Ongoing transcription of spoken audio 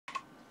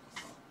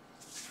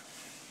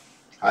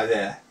Hi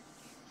there,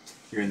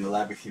 you're in the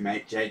lab with your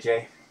mate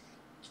JJ.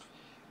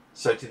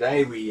 So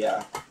today we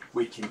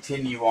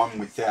continue on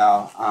with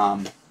our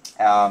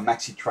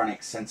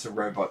Maxitronix Sensor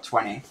Robot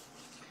 20.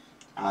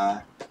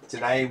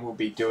 Today we'll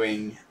be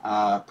doing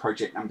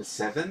project number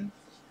 7,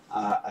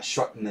 a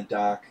shot in the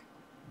dark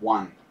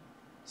 1.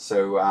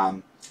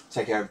 So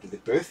take it over to the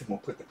booth and we'll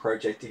put the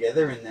project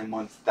together, and then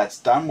once that's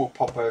done we'll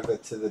pop over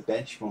to the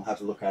bench and we'll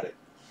have a look at it.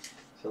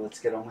 So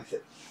let's get on with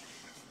it.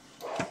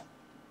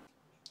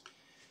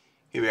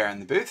 Here we are in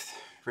the booth,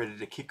 ready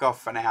to kick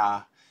off on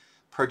our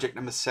project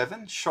number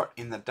 7, Shot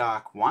in the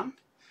Dark 1.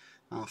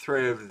 I'll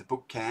throw it over to the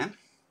book can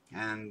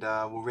and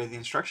we'll read the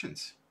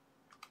instructions.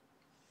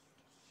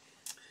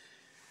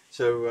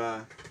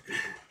 So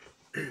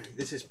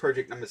this is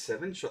project number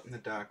 7, Shot in the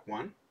Dark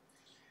 1.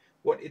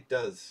 What it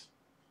does.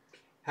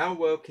 How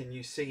well can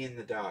you see in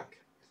the dark?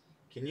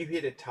 Can you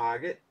hit a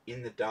target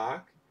in the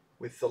dark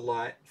with the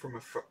light from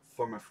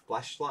a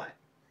flashlight?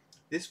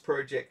 This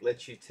project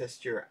lets you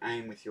test your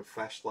aim with your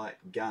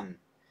flashlight gun.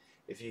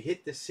 If you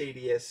hit the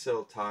CDS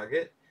cell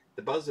target,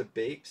 the buzzer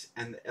beeps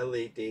and the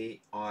LED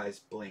eyes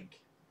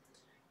blink.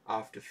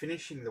 After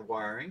finishing the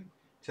wiring,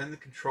 turn the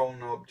control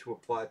knob to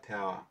apply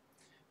power.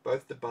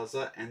 Both the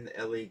buzzer and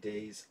the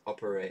LEDs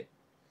operate.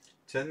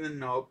 Turn the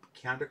knob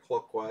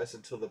counterclockwise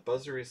until the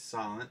buzzer is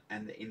silent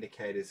and the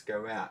indicators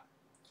go out.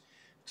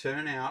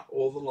 Turn out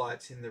all the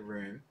lights in the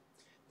room,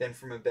 then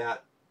from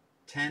about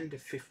 10 to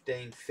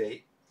 15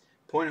 feet,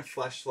 point a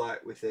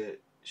flashlight with a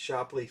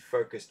sharply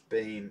focused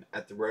beam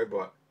at the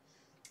robot.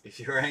 If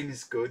your aim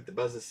is good, the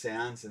buzzer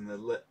sounds and the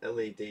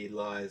LED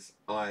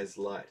eyes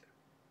light.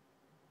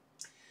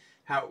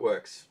 How it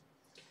works.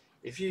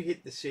 If you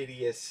hit the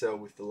CDS cell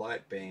with the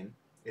light beam,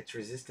 its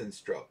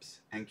resistance drops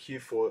and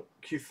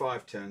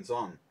Q5 turns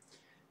on.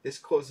 This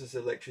causes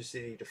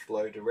electricity to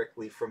flow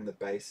directly from the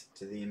base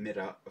to the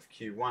emitter of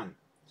Q1.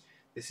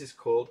 This is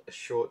called a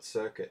short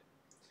circuit.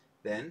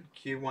 Then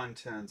Q1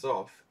 turns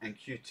off and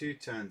Q2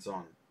 turns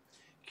on.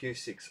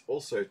 Q6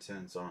 also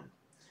turns on.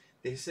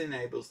 This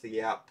enables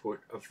the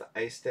output of the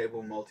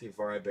astable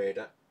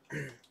multivibrator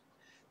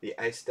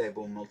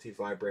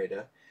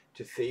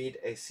to feed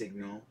a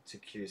signal to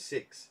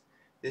Q6.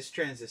 This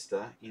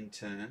transistor, in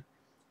turn,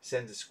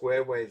 sends a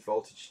square wave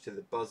voltage to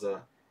the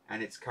buzzer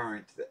and its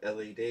current to the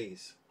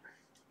LEDs.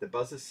 The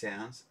buzzer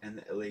sounds and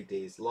the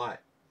LEDs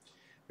light.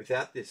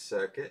 Without this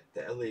circuit,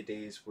 the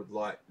LEDs would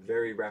light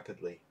very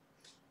rapidly.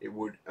 It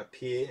would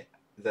appear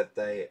that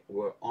they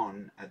were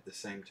on at the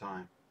same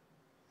time.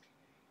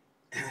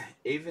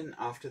 Even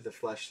after the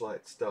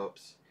flashlight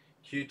stops,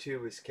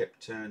 Q2 is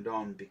kept turned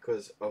on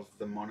because of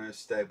the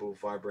monostable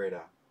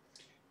vibrator.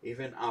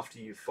 Even after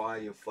you fire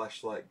your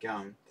flashlight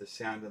gun, the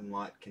sound and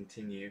light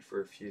continue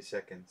for a few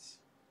seconds.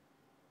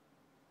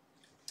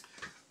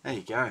 There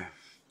you go.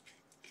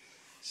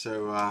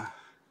 So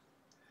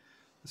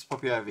let's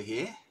pop you over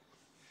here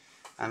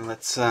and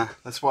let's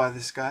wire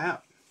this guy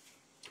up.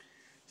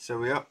 So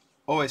we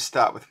always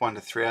start with 1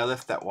 to 3. I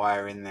left that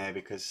wire in there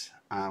because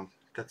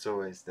that's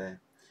always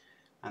there.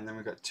 And then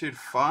we've got 2 to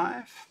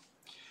 5.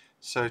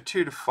 So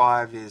 2 to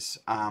 5 is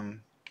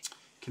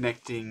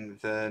connecting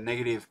the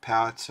negative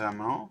power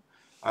terminal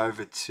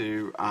over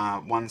to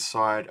one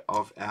side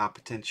of our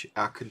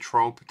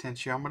control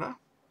potentiometer.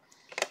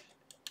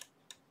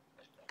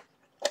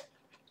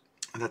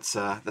 That's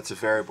a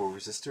variable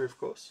resistor, of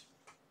course.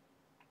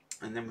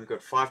 And then we've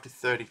got 5 to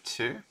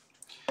 32.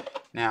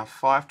 Now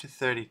 5 to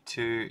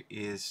 32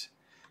 is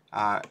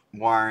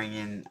wiring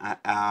in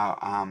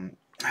our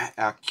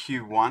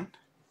Q1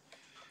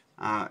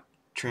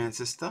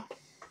 transistor.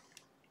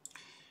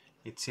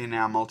 It's in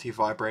our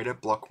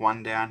multivibrator block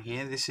 1 down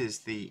here. This is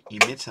the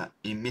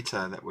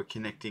emitter that we're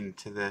connecting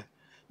to the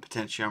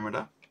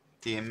potentiometer,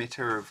 the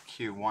emitter of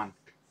Q1.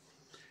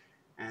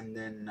 And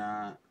then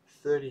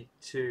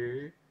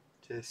 32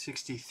 to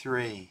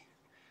 63.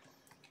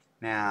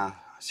 Now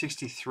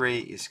 63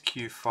 is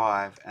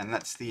Q5, and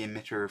that's the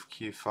emitter of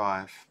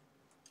Q5.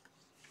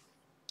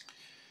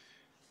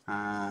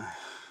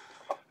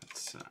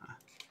 That's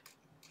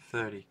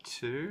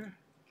 32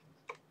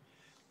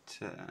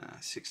 to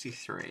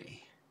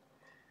 63.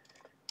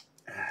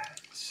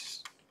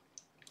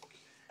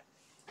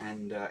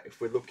 And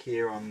if we look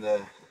here on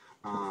the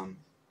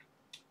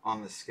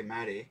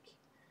schematic,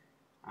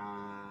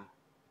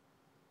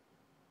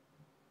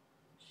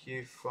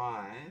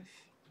 Q5,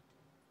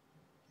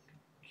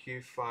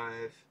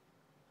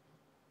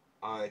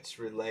 it's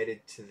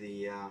related to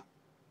the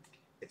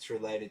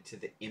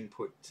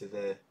input to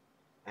the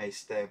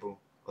astable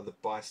or the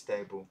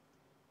bistable.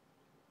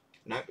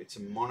 Nope, it's a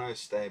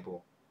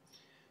monostable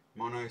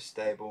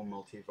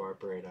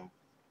multivibrator.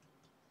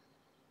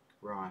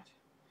 Right.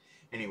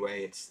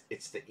 Anyway,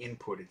 it's the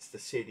input, it's the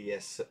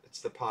CDS,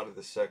 it's the part of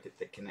the circuit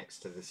that connects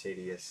to the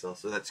CDS cell.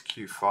 So that's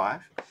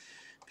Q5,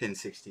 pin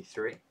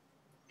 63.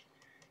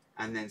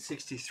 And then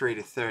 63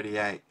 to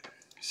 38.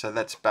 So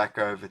that's back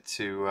over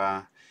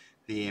to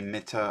the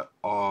emitter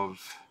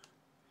of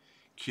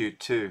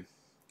Q2.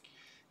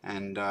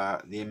 And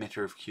the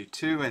emitter of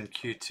Q2, and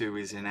Q2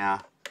 is in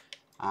our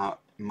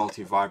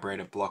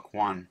multivibrator block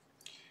 1.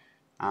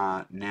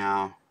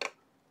 Now,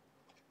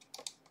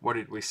 what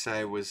did we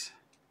say was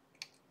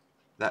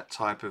that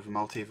type of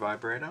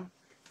multi-vibrator?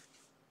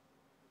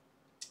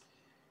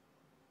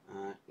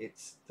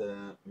 It's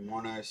the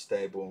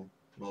monostable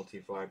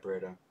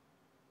multi-vibrator.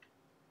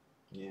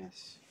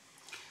 Yes.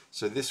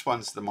 So this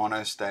one's the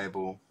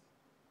monostable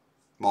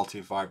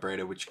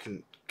multi-vibrator, which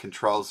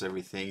controls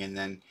everything, and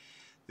then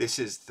this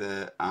is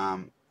the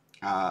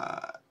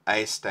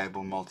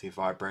astable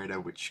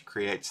multi-vibrator, which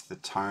creates the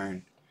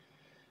tone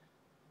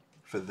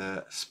for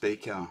the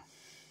speaker.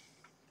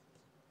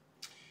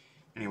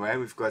 Anyway,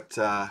 we've got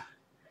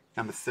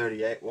number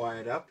 38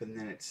 wired up, and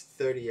then it's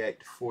 38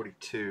 to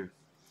 42.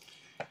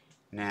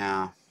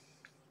 Now,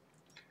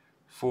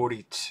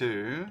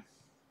 42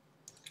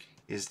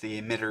 is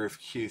the emitter of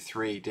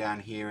Q3 down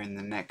here in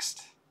the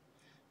next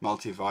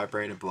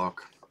multi-vibrator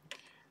block.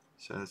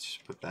 So let's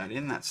just put that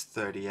in. That's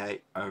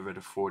 38 over to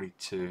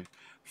 42.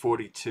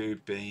 42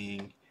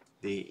 being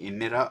the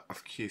emitter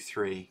of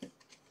Q3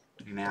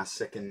 in our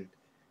second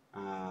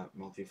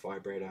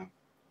multi-vibrator.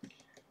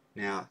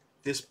 Now,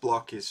 this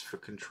block is for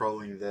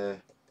controlling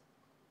the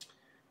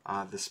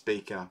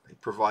speaker. It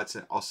provides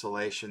an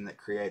oscillation that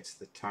creates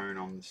the tone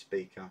on the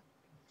speaker.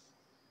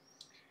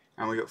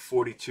 And we got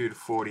 42 to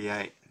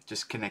 48,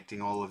 just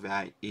connecting all of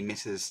our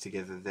emitters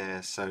together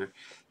there. So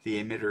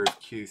the emitter of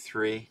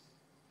Q3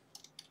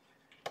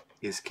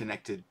 is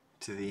connected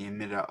to the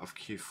emitter of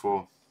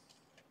Q4.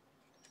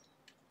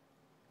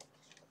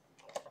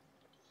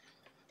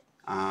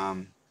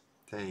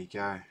 There you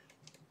go.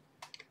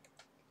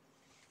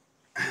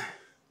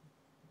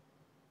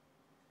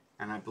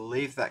 And I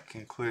believe that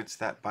concludes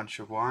that bunch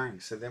of wiring.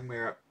 So then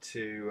we're up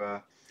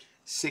to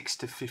 6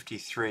 to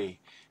 53.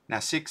 Now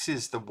 6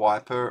 is the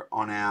wiper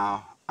on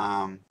our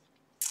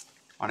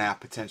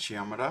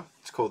potentiometer.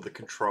 It's called the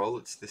control.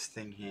 It's this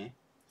thing here.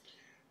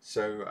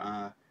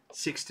 So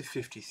 6 to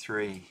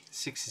 53.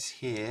 6 is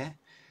here,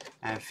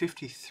 and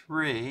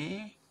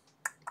 53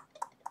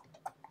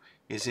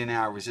 is in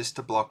our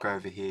resistor block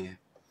over here.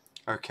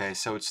 Okay,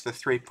 so it's the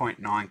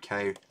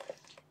 3.9K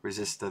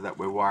resistor that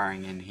we're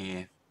wiring in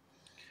here.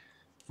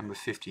 Number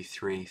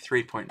 53,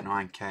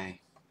 3.9K.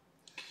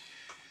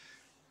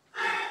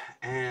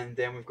 And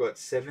then we've got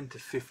 7 to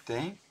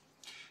 15.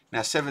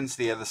 Now 7's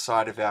the other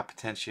side of our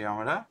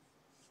potentiometer,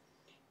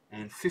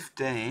 and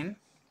 15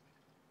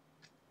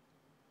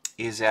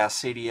 is our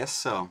CDS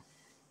cell.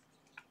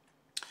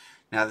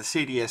 Now the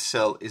CDS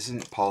cell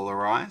isn't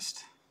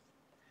polarized,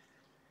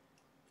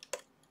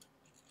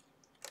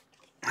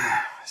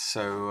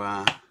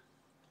 so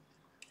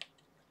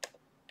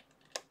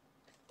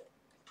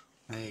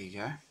there you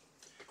go.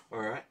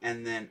 Alright,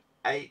 and then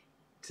 8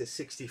 to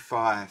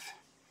 65.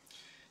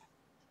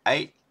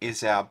 8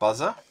 is our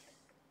buzzer,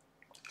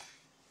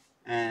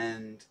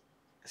 and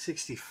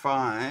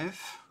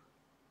 65,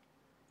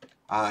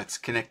 it's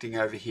connecting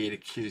over here to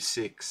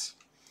Q6.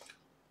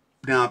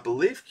 Now I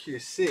believe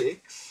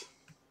Q6,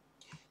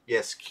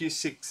 yes,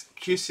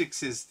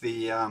 Q6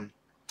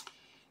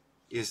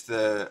 is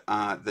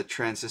the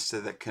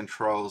transistor that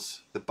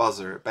controls the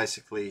buzzer. It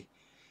basically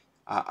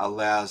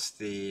allows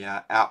the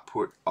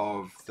output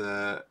of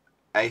the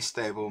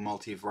astable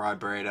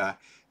multi-vibrator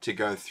to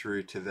go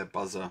through to the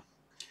buzzer.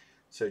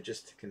 So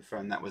just to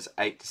confirm, that was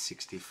 8 to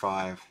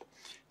 65.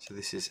 So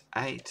this is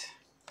 8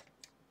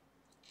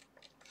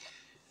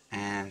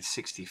 and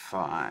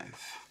 65.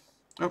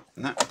 Oh,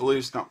 no,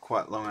 blue's not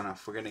quite long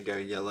enough. We're going to go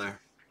yellow.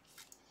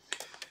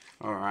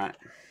 Alright.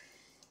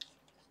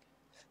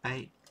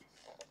 8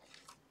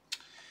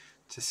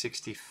 to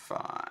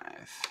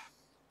 65.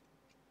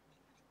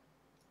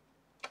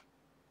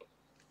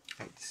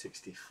 8 to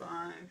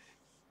 65.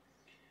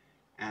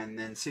 And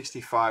then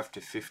 65 to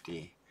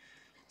 50.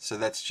 So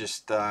that's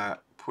just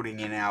putting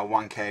in our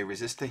 1K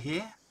resistor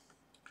here.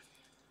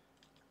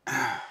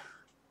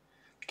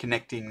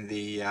 Connecting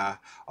the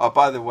oh,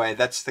 by the way,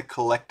 that's the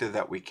collector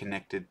that we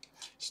connected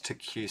to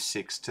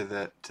Q6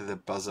 to the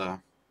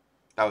buzzer.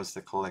 That was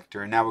the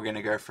collector, and now we're going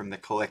to go from the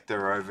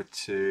collector over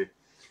to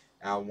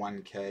our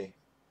 1K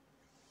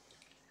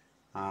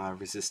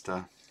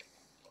resistor.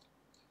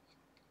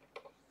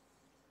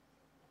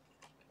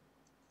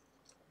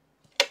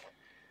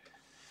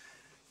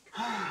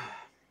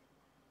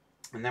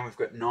 And then we've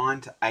got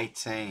 9 to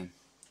 18.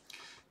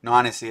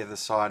 9 is the other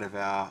side of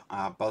our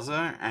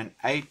buzzer, and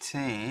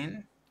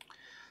 18,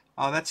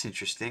 oh, that's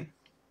interesting.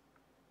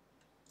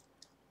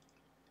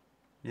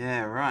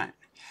 Yeah, right.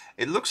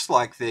 It looks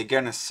like they're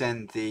going to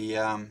send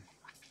the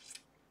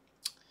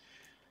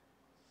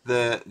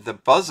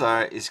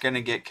buzzer is going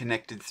to get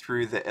connected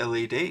through the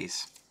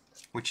LEDs,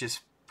 which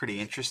is pretty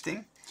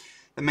interesting.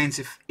 That means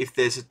if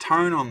there's a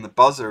tone on the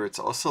buzzer, it's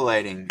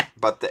oscillating,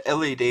 but the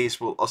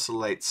LEDs will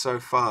oscillate so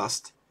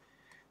fast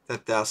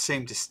that they'll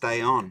seem to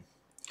stay on.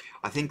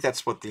 I think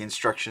that's what the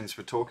instructions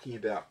were talking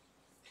about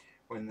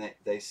when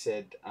they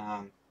said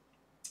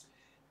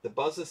the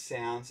buzzer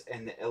sounds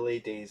and the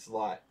LEDs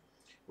light.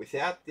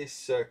 Without this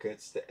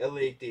circuits, the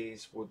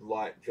LEDs would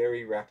light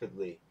very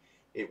rapidly.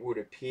 It would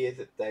appear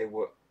that they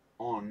were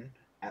on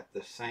at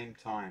the same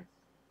time.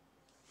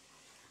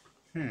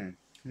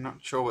 I'm not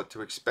sure what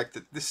to expect.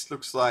 This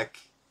looks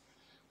like,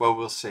 well,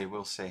 we'll see,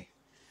 we'll see.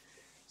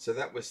 So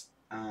that was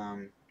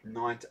 9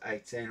 to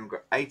 18. We've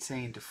got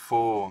 18 to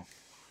 4.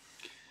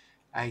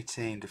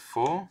 18 to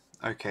 4.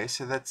 Okay,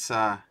 so that's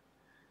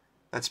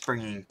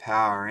bringing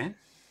power in.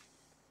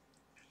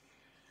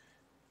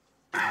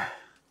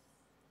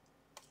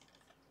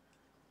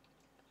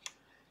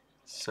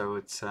 So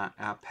it's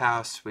our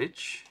power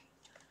switch.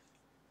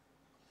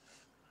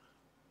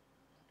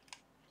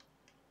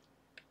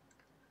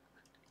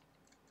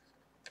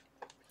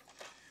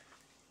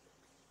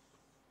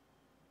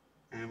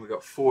 And we've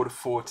got 4 to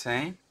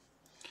 14.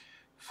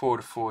 4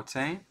 to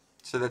 14.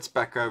 So that's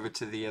back over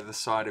to the other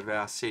side of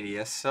our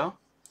CDS cell.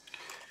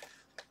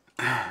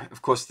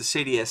 Of course, the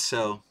CDS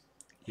cell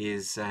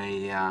is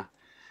a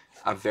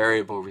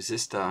variable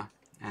resistor,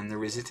 and the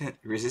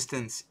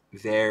resistance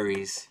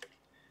varies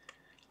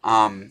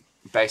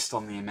based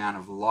on the amount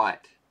of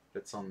light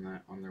that's on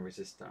the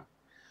resistor.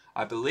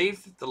 I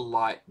believe that the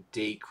light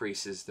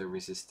decreases the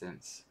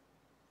resistance.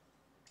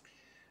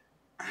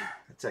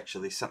 It's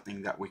actually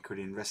something that we could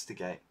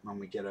investigate when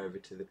we get over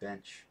to the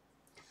bench.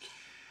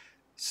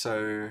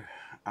 So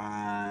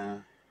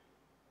 4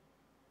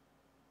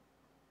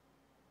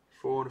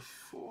 to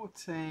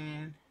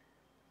 14,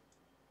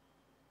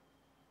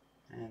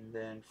 and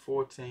then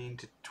 14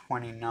 to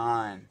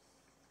 29.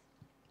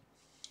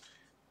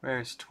 Where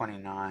is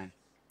 29?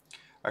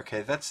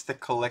 Okay, that's the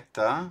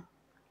collector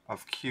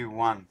of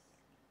Q1.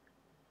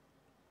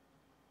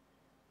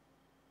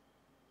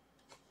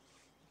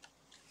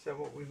 Is that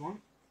what we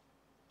want?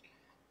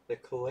 The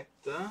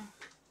collector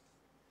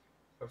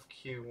of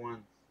Q1.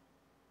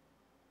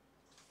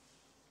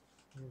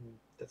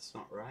 That's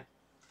not right.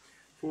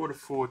 4 to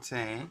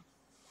 14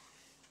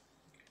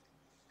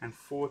 and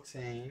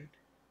 14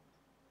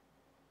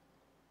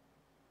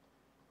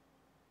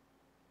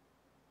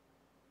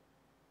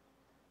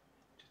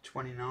 to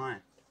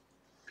 29.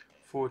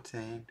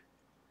 14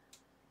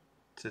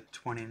 to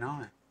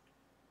 29.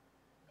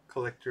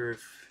 Collector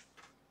of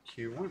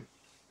Q1.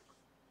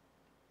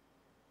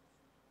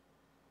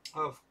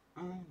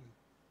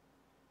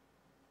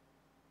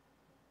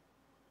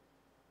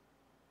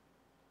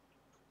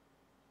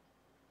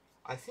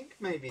 I think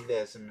maybe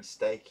there's a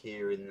mistake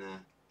here in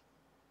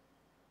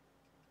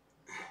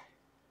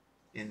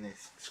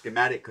this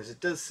schematic, because it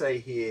does say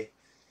here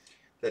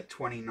that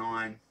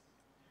 29.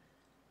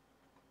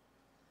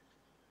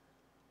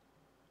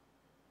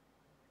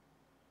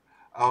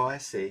 Oh, I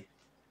see.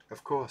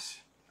 Of course.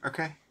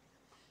 Okay.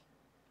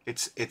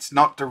 It's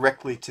not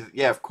directly to,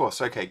 yeah, of course.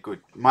 Okay,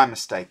 good. My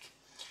mistake.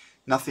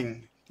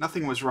 Nothing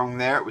was wrong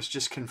there. It was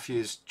just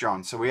confused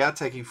John. So we are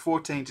taking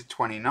 14 to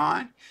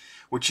 29,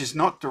 which is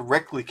not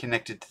directly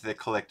connected to the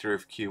collector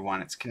of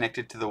Q1. It's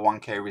connected to the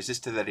 1K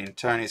resistor that in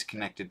turn is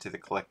connected to the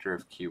collector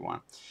of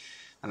Q1.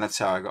 And that's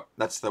how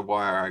that's the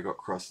wire I got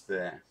crossed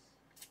there.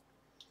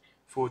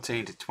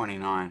 14 to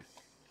 29.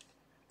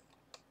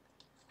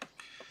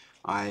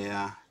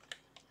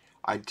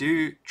 I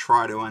do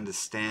try to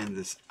understand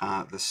this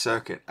the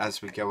circuit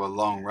as we go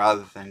along,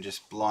 rather than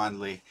just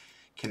blindly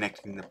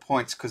connecting the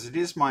points, because it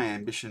is my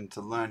ambition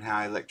to learn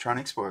how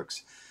electronics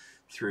works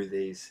through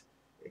these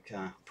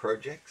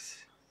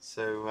projects.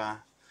 So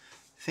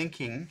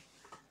thinking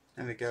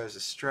never goes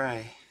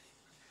astray.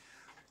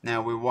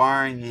 Now we're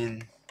wiring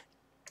in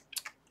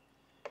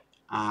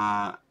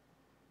the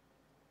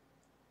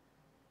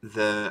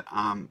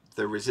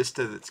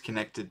resistor that's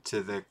connected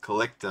to the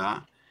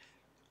collector,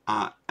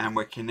 and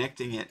we're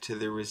connecting it to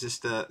the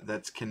resistor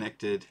that's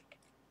connected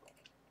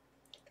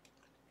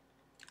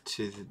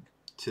to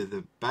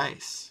the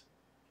base.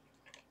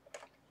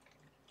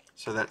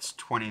 So that's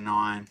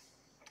 29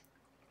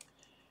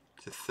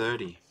 to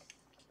 30.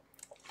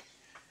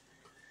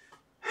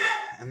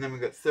 And then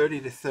we've got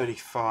 30 to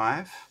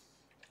 35,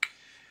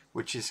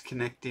 which is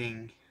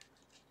connecting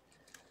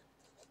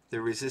the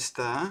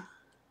resistor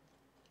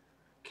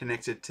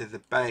connected to the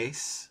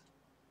base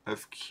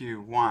of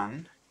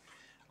Q1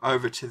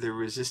 over to the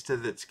resistor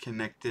that's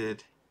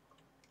connected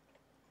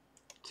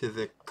to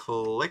the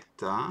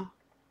collector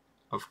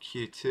of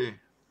Q2.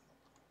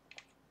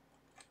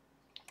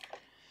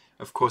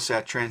 Of course,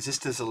 our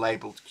transistors are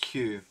labeled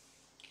Q.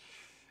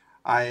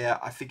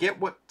 I forget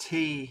what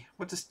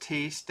does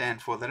T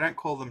stand for? They don't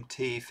call them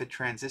T for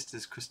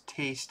transistors, because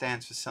T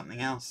stands for something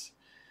else.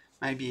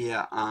 Maybe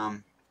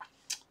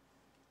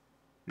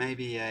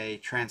a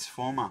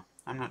transformer.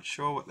 I'm not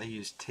sure what they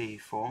use T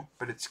for,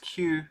 but it's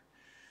Q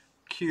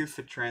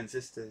for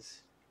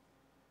transistors.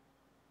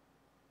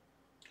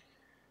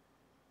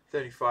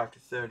 35 to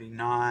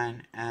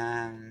 39,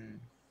 and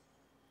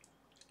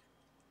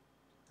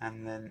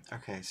then,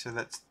 okay, so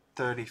that's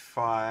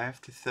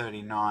 35 to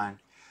 39.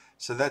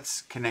 So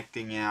that's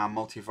connecting our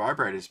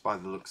multivibrators by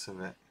the looks of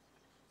it.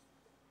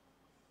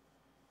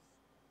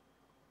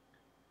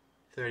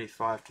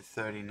 35 to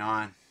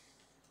 39.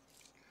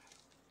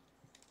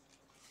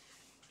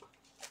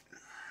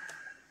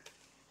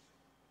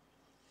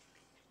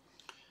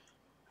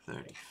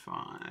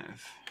 $35,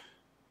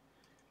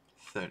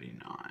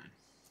 $39.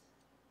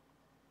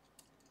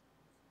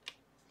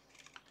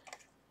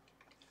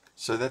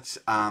 So that's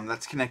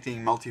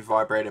connecting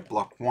multi-vibrator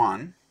block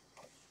 1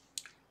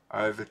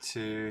 over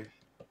to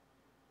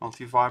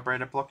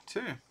multi-vibrator block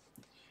 2.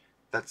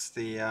 That's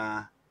the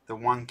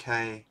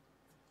 1K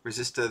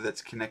resistor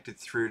that's connected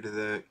through to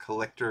the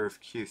collector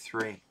of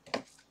Q3.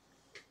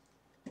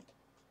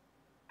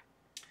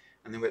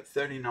 And then we're at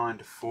 39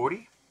 to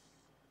 40.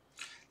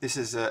 This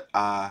is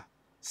a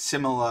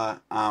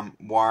similar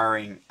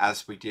wiring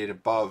as we did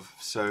above.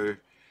 So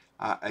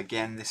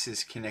again, this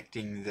is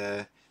connecting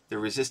the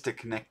resistor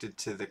connected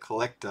to the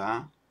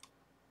collector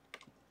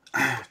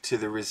to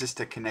the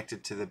resistor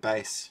connected to the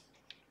base.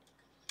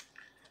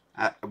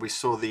 We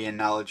saw the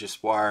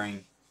analogous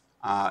wiring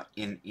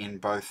in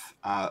both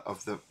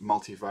of the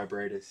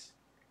multi-vibrators.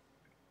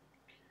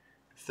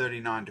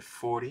 39 to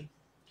 40.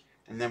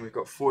 And then we've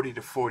got 40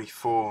 to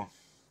 44.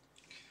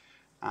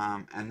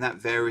 And that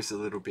varies a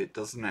little bit,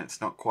 doesn't it? It's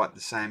not quite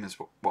the same as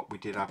what we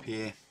did up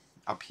here.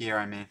 Up here,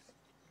 I mean.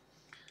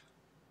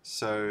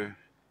 So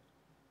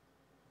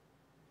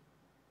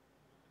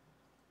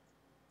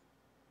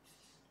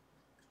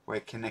we're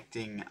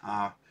connecting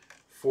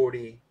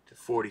 40 to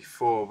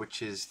 44,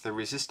 which is the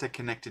resistor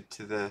connected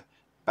to the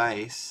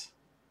base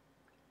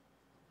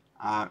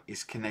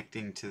is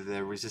connecting to the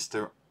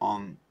resistor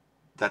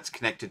that's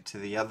connected to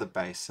the other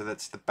base. So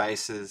that's the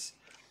bases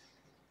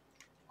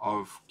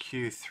of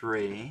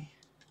Q3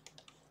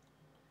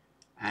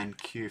 and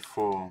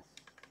Q4.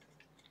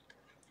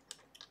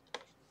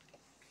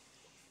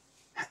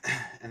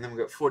 And then we've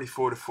got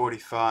 44 to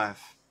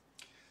 45.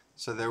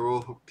 So they're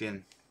all hooked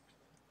in.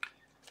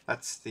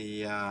 That's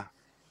the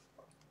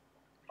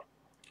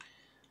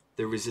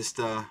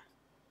resistor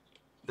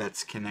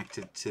that's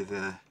connected to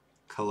the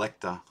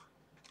collector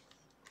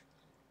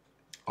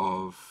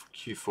of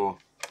Q4.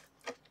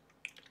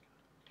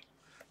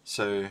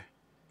 So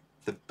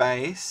the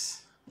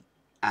base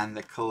and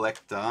the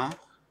collector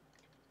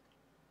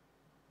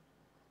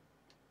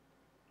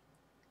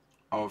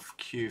of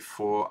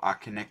Q4 are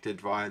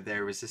connected via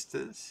their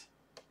resistors,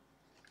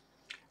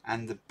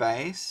 and the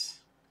base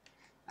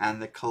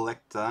and the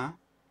collector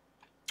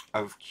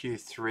of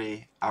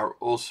Q3 are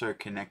also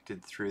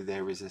connected through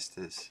their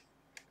resistors.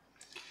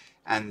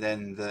 And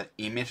then the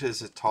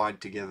emitters are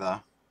tied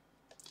together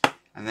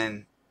and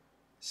then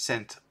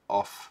sent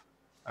off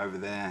over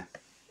there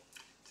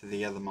to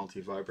the other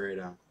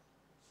multi-vibrator.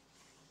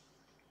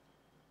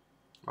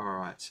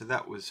 Alright, so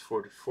that was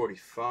 40 to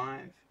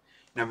 45.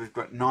 Now we've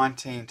got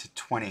 19 to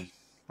 20.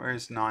 Where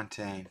is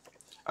 19?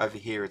 Over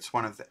here, it's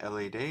one of the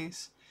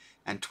LEDs,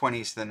 and 20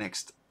 is the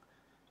next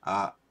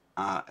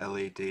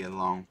LED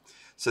along.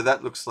 So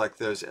that looks like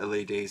those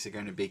LEDs are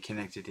going to be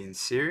connected in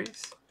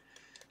series,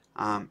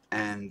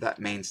 and that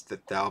means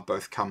that they'll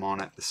both come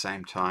on at the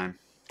same time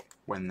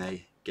when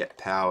they get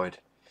powered.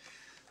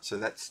 So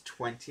that's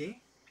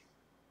 20,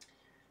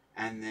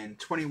 and then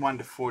 21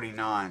 to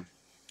 49.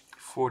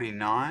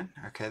 49,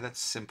 okay, that's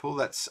simple.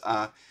 That's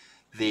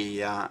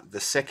the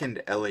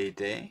second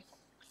LED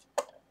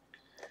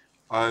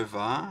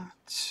over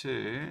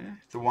to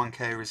the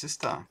 1K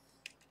resistor.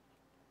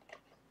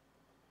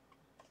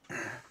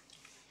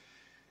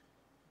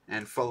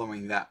 And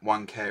following that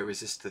 1K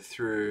resistor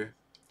through,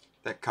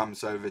 that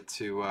comes over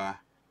to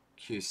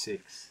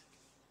Q6.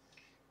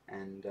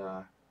 And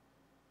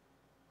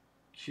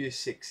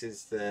Q6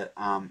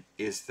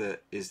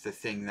 is the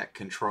thing that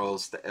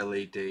controls the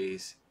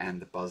LEDs and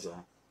the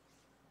buzzer.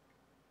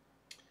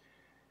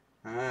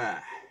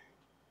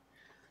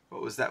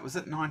 What was that? Was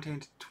it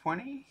 19 to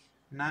 20?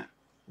 No.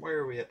 Where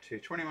are we up to?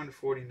 21 to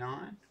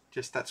 49?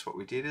 Just that's what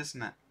we did,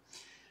 isn't it?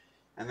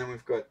 And then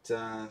we've got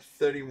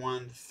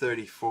 31 to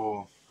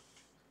 34.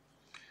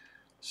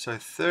 So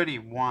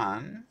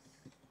 31,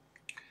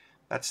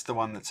 that's the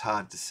one that's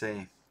hard to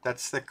see.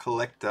 That's the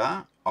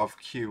collector of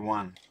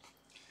Q1.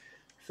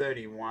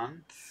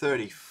 31,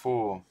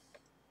 34.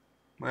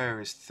 Where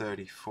is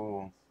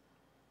 34?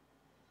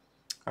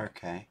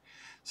 Okay,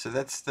 so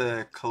that's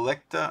the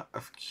collector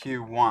of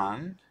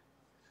Q1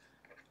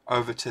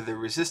 over to the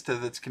resistor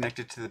that's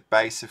connected to the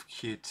base of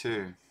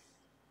Q2.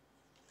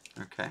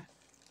 Okay.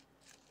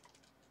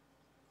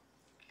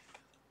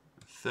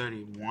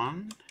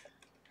 31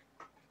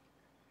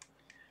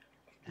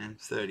 and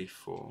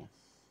 34.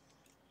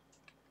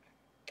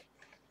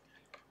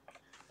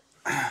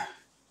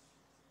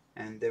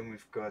 And then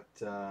we've got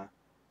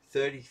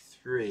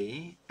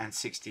 33 and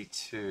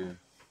 62.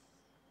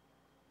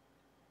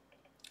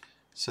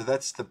 So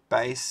that's the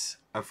base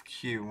of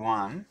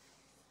Q1.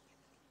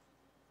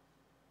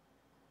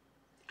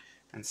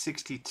 And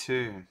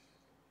 62.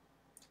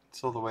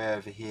 It's all the way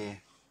over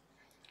here.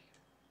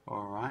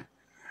 Alright.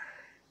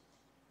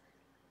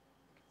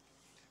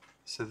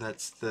 So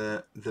that's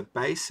the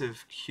base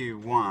of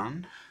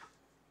Q1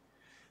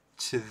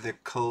 to the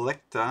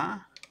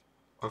collector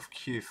of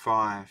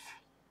Q5.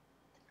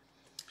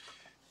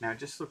 Now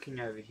just looking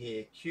over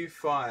here,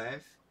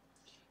 Q5,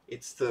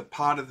 it's the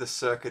part of the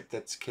circuit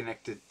that's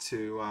connected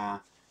to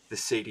the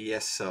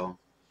CDS cell.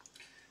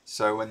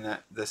 So when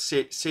the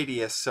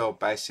CDS cell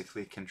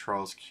basically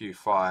controls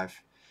Q5,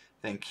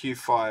 then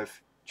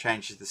Q5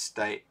 changes the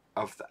state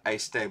of the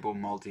astable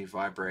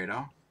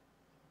multivibrator.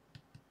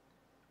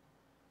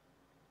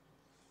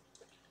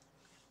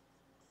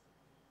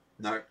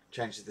 No,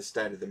 changes the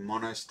state of the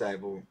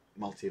monostable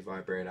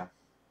multivibrator.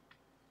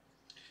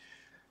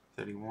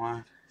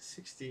 31,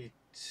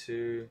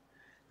 62,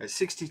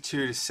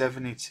 62 to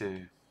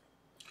 72.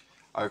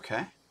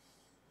 Okay.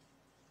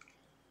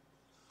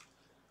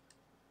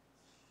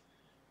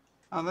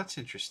 Oh, that's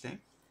interesting.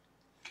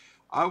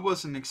 I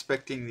wasn't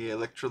expecting the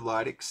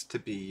electrolytics to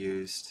be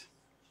used.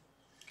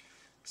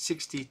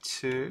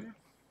 62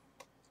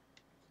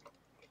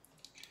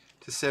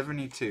 to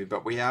 72,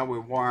 but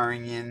we're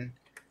wiring in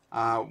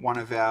one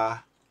of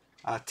our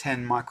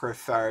 10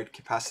 microfarad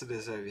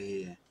capacitors over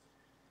here.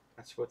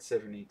 That's what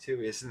 72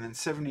 is. And then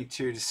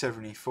 72 to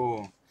 74.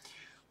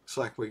 Looks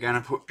like we're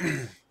going to put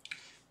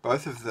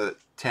both of the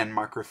 10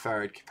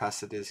 microfarad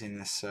capacitors in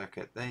this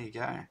circuit. There you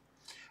go.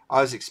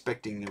 I was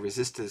expecting the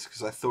resistors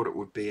because I thought it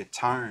would be a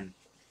tone.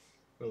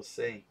 We'll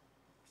see.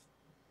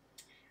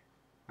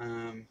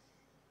 I've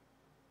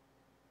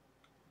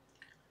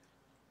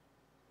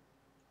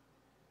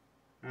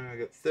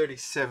got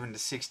 37 to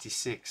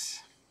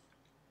 66.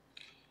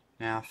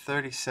 Now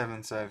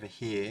 37's over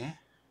here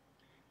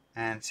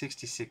and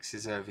 66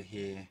 is over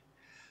here.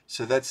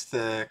 So that's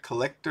the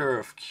collector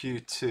of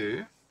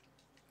Q2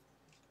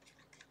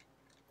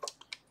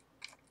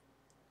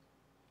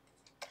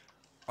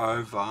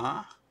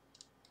 over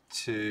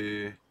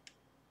to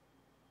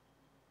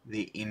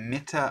the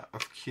emitter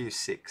of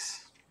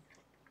Q6.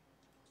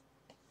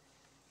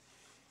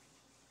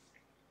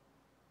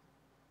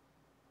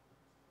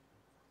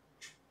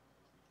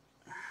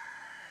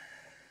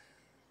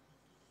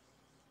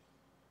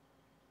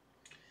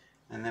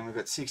 And then we've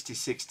got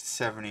 66 to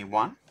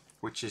 71,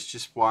 which is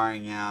just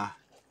wiring our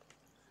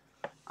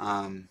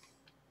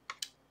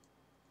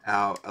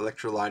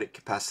electrolytic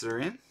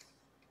capacitor in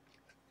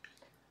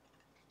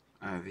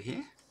over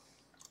here.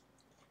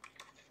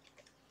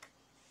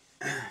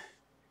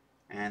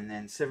 And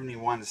then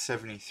 71 to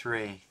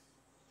 73.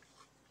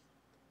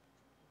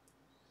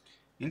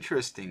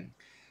 Interesting.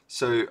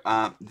 So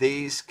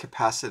these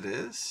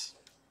capacitors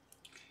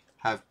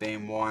have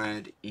been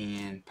wired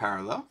in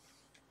parallel.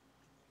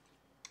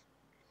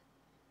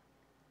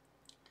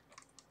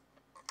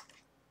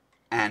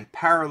 And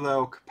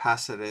parallel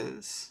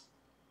capacitors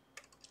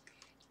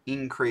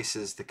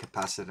increases the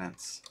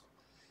capacitance.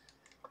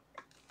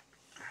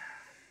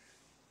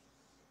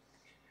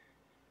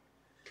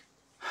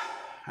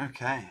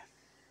 Okay.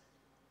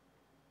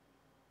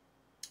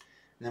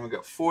 And then we've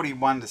got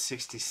 41 to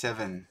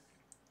 67.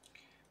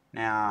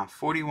 Now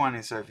 41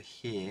 is over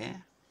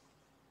here.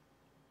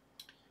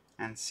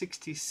 And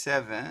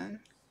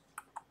 67.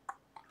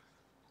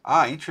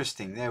 Ah,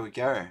 interesting. There we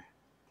go.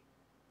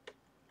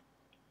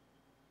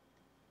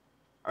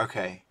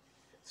 Okay.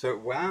 So,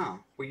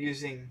 wow. We're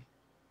using...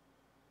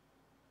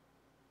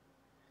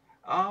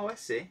 Oh, I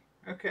see.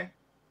 Okay.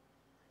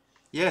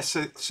 Yeah,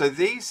 so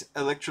these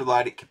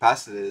electrolytic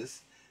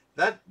capacitors,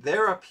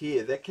 they're up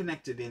here. They're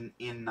connected in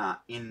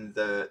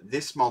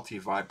this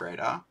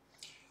multivibrator,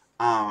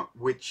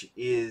 which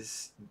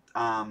is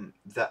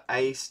the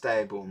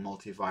astable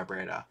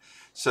multivibrator.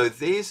 So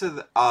these are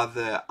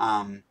the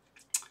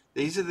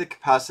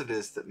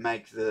capacitors that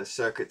make the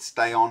circuit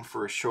stay on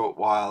for a short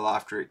while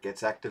after it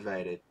gets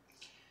activated.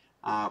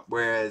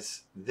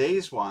 Whereas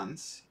these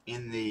ones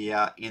in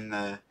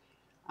the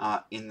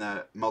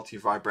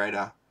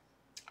multivibrator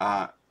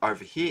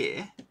over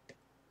here,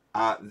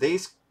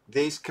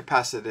 these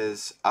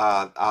capacitors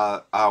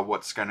are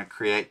what's going to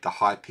create the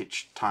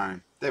high-pitched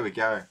tone. There we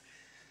go.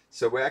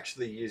 So we're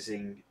actually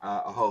using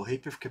a whole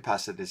heap of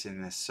capacitors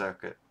in this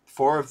circuit.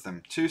 4 of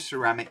them, 2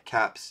 ceramic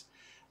caps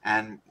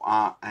and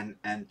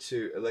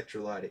 2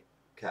 electrolytic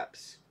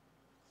caps.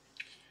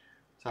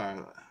 So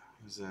I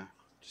was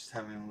just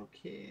having a look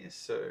here.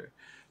 So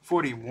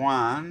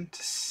 41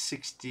 to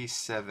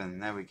 67.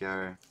 There we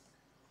go.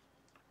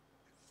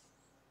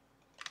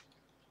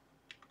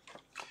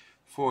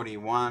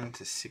 41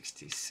 to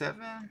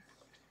 67.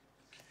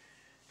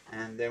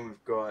 And then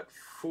we've got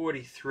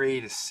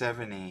 43 to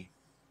 70.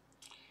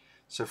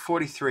 So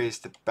 43 is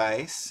the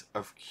base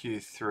of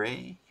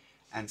Q3,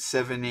 and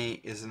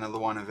 70 is another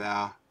one of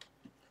our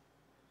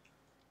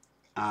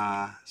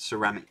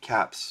ceramic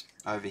caps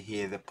over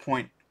here, the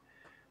 0.047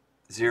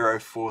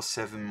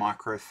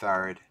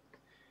 microfarad.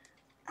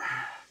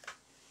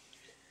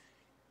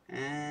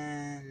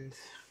 And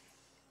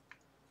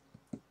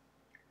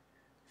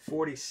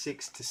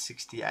 46 to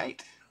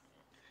 68.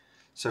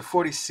 So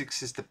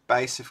 46 is the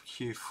base of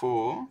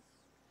Q4.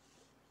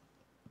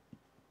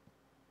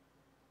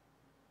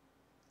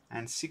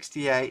 And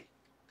 68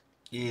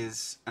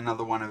 is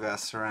another one of our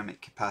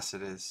ceramic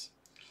capacitors.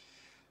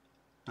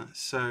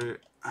 So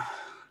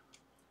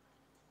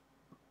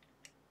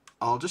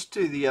I'll just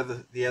do the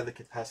other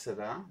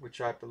capacitor, which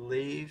I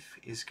believe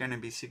is going to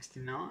be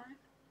 69.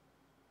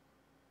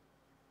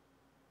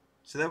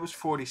 So that was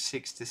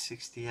 46 to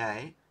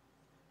 68.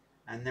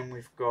 And then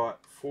we've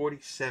got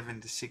 47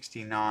 to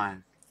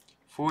 69.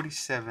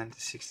 47 to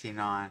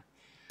 69.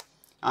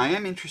 I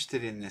am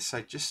interested in this.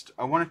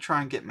 I want to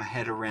try and get my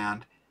head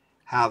around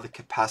how the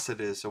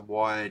capacitors are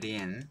wired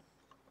in.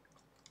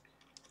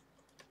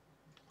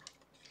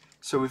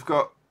 So we've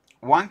got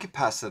one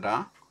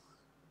capacitor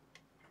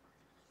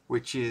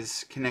which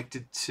is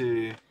connected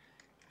to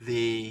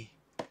the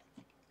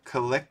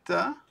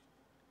collector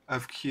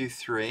of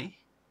Q3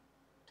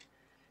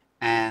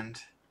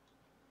 and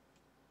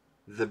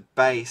the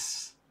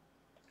base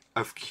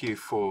of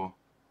Q4.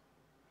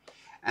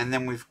 And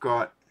then we've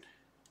got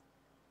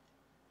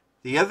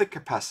the other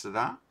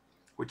capacitor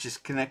which is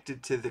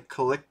connected to the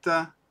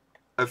collector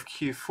of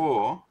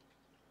Q4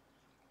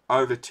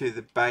 over to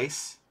the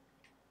base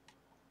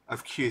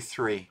of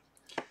Q3.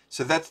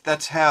 So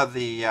that's how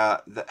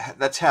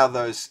that's how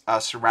those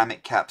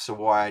ceramic caps are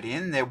wired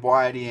in. They're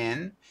wired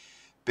in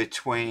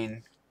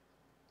between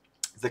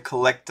the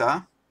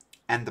collector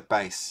and the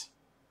base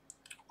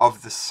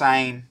of the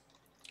same.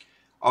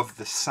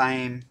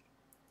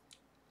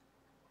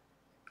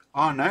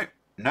 Oh no,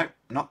 nope,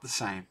 not the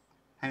same.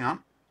 Hang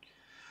on.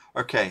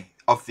 Okay,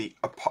 of the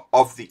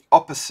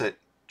opposite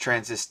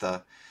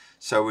transistor.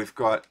 So we've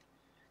got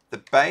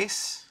the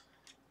base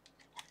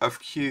of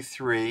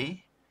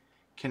Q3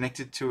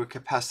 connected to a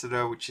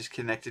capacitor which is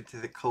connected to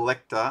the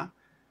collector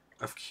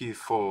of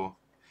Q4,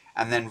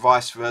 and then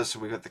vice versa.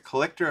 We've got the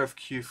collector of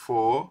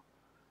Q4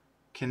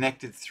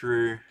 connected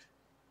through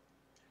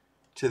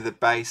to the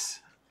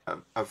base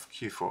of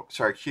Q4.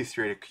 Sorry,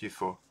 Q3 to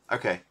Q4.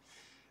 Okay,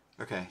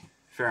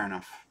 fair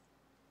enough.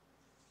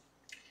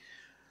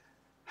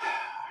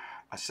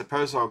 I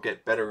suppose I'll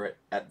get better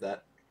at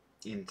that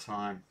in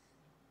time.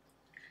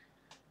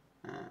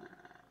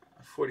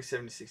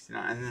 47 to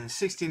 69, and then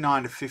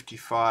 69 to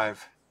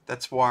 55,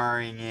 that's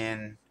wiring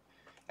in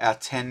our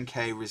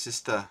 10K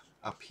resistor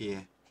up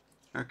here.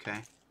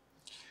 Okay,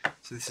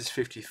 so this is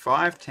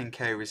 55,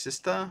 10K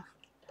resistor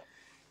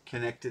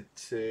connected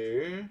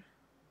to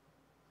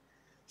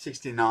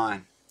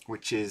 69,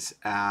 which is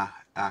our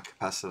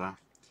capacitor,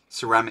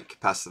 ceramic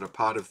capacitor,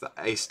 part of the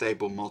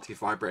astable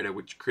multivibrator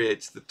which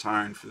creates the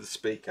tone for the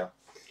speaker.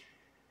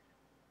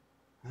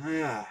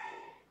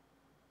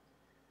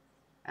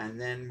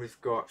 And then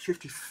we've got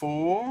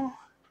 54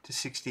 to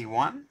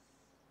 61.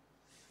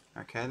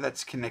 Okay,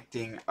 that's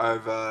connecting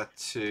over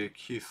to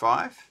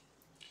Q5.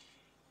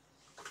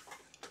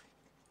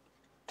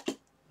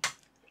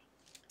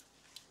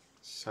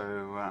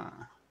 So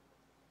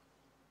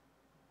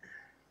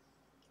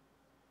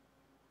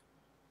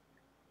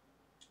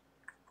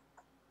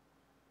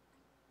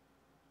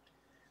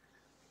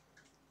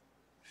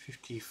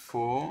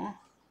 54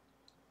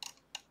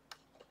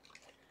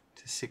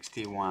 to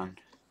 61.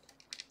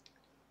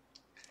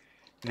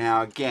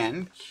 Now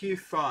again,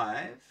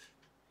 Q5's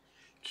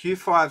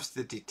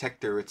the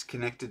detector. It's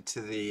connected to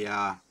the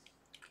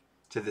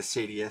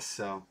CDS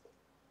cell.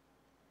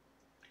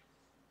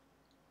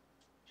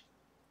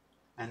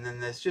 And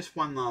then there's just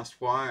one last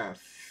wire,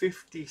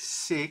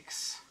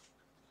 56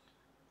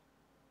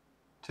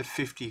 to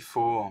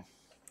 54.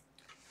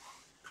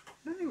 I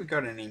don't think we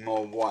got any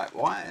more white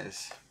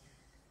wires.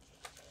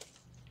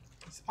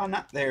 Oh no,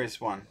 there is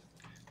one.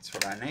 That's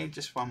what I need,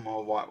 just one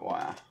more white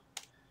wire.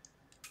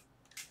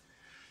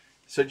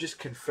 So just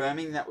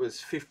confirming, that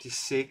was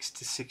 56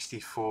 to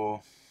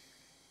 64.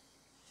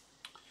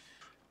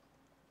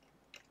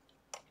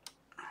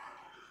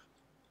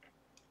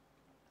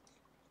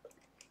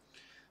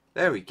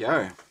 There we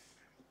go.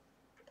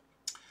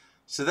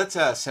 So that's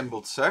our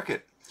assembled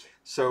circuit.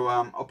 So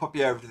I'll pop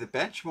you over to the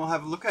bench and we'll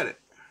have a look at it.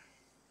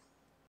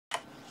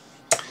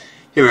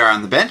 Here we are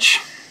on the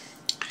bench.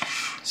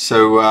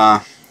 So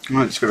I'm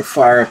just going to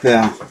fire up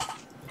our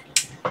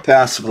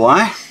power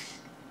supply.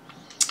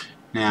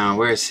 Now,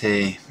 where's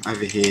he?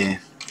 Over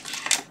here.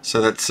 So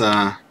that's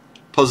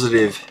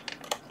positive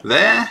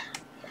there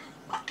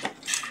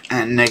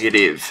and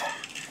negative.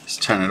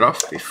 Just turn it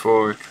off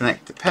before we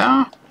connect the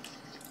power.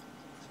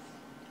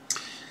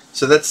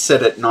 So that's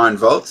set at 9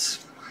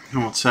 volts.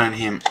 And we'll turn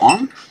him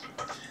on.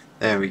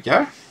 There we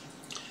go.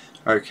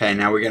 Okay,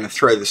 now we're going to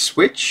throw the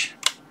switch.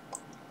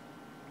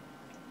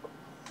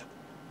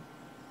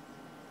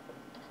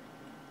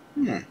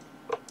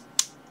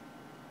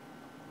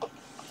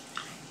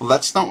 Well,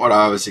 that's not what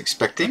I was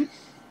expecting.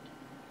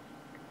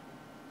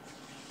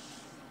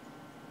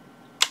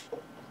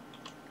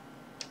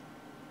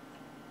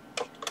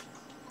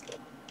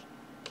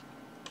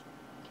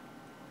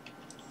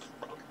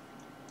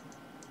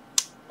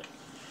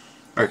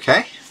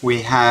 Okay,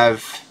 we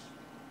have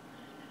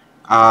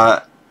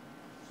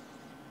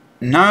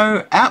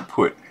no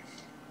output.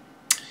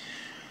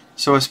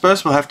 So I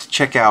suppose we'll have to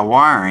check our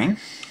wiring.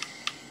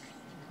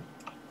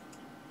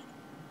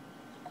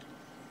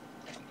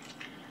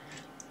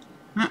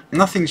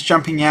 Nothing's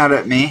jumping out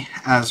at me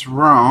as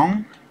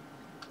wrong.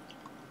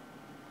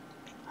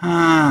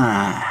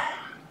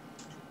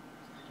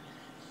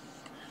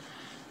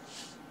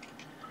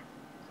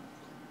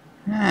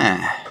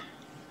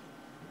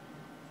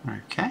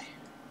 Okay.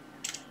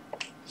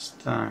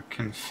 Just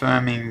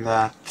confirming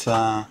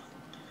that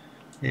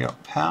we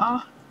got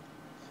power.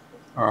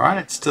 Alright,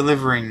 it's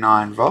delivering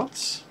 9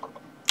 volts.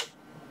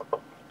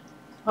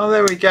 Oh,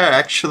 there we go.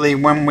 Actually,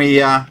 when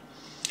I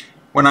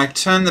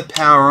turn the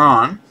power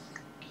on,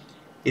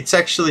 it's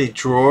actually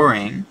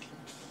drawing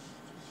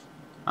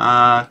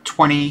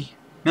 20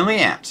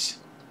 milliamps.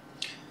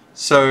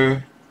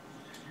 So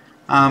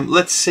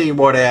let's see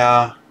what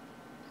our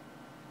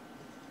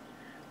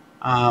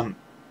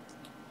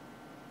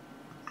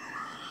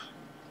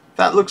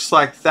that looks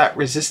like that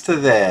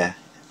resistor there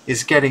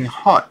is getting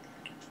hot.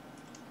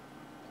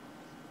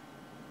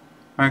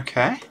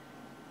 Okay,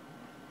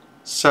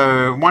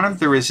 so one of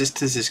the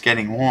resistors is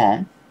getting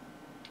warm.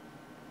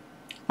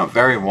 Not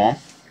very warm.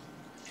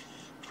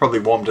 Probably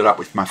warmed it up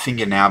with my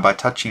finger now by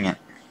touching it.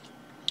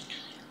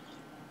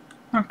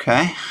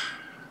 Okay.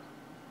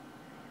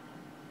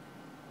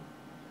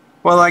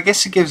 Well, I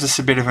guess it gives us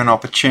a bit of an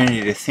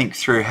opportunity to think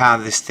through how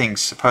this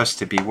thing's supposed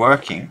to be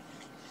working.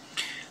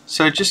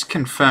 So just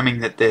confirming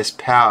that there's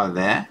power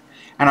there,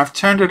 and I've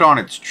turned it on.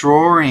 It's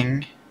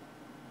drawing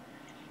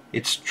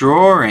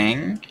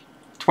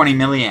 20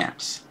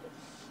 milliamps.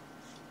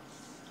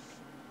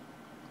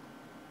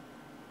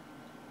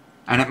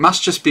 And it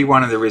must just be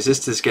one of the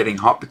resistors getting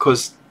hot,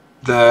 because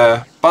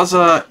the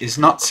buzzer is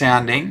not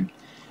sounding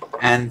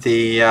and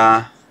the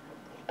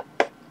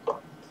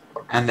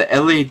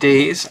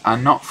LEDs are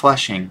not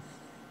flashing.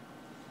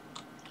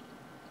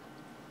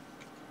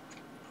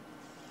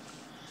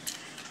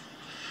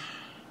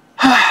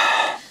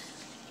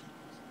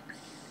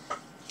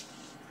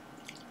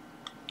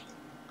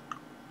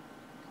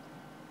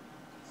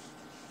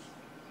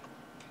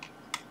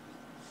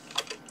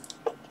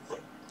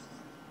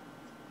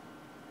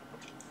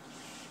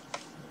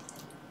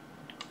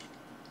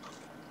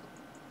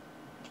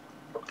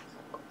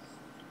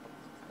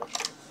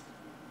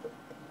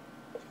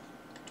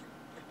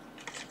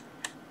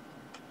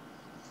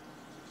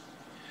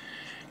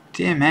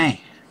 Dear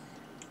me.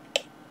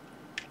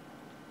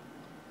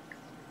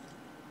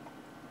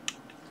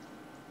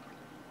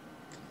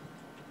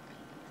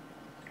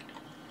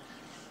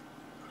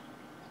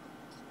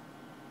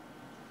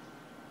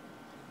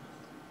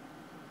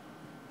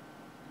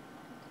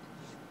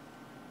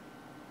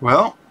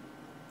 Well,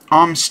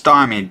 I'm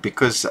stymied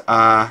because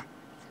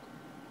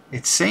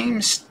it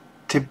seems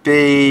to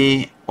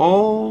be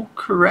all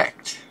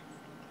correct.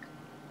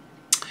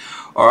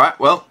 Alright,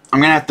 well, I'm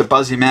going to have to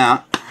buzz him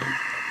out.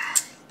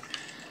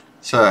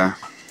 So,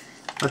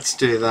 let's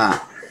do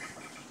that.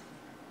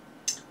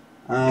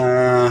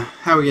 How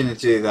are we going to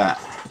do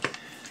that?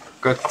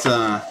 Got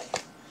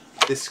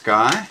this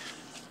guy.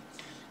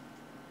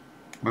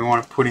 We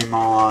want to put him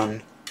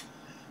on...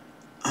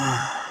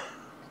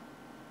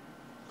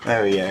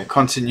 there we go.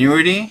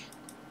 Continuity.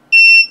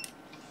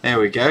 There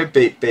we go.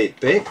 Beep,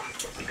 beep, beep.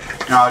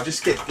 Now I'll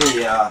just get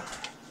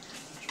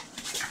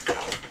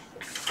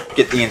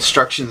the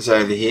instructions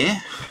over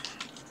here.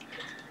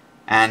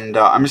 And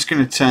I'm just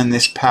going to turn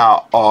this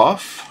power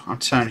off. I'll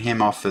turn him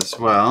off as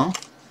well.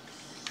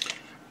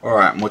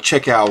 Alright, and we'll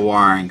check our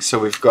wiring. So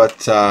we've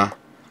got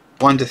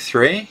 1 to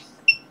 3.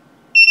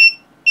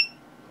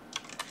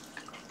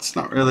 It's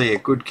not really a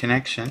good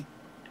connection.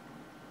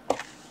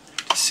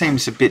 It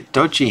seems a bit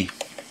dodgy.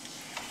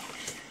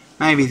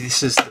 Maybe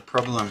this is the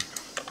problem.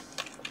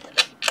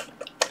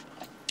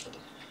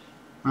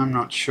 I'm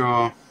not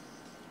sure.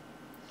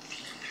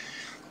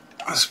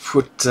 Let's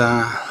put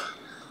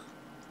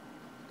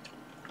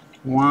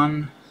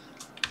 1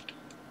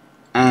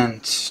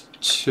 and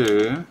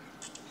 2,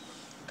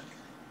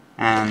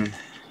 and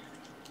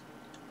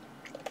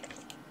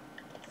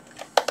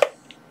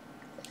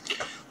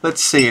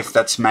let's see if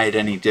that's made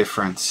any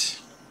difference.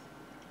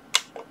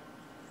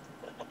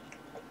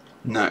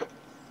 No,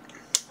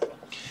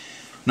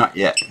 not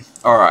yet.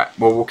 Alright,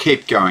 well, we'll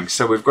keep going.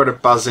 So we've got to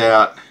buzz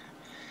out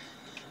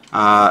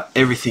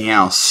everything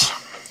else.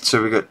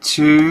 So we've got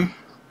 2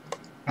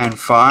 and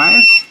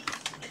 5.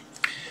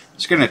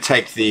 Just going to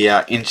take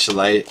the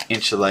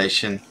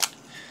insulation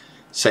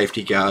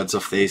safety guards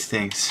off these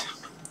things.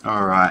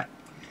 Alright,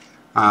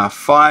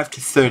 5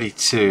 to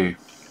 32.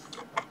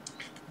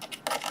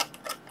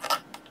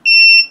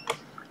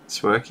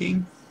 It's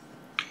working.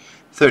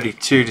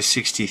 32 to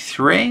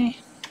 63.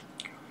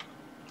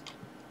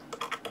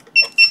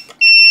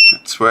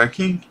 That's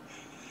working.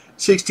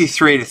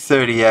 63 to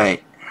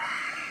 38.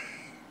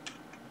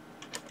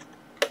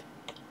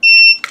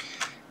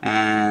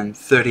 And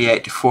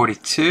 38 to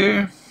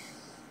 42.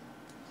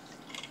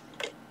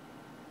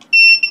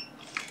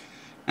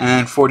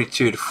 And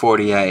 42 to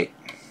 48.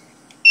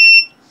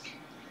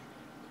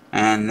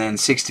 And then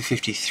 6 to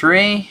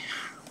 53.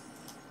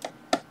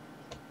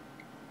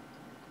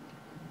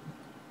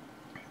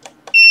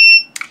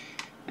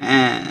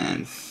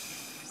 And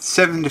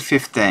 7 to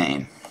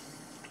 15.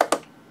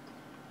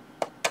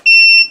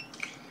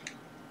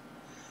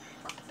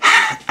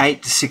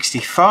 8 to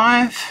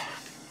 65.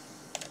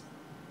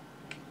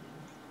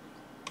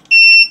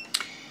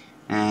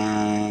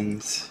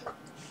 And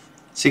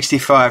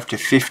 65 to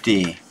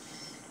 50.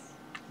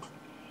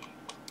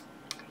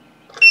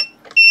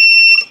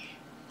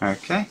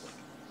 Okay.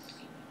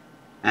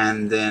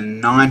 And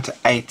then 9 to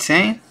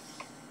 18.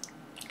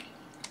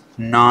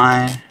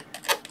 9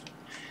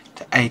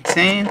 to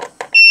 18.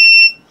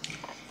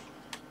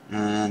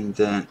 and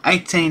then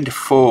 18 to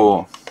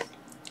 4,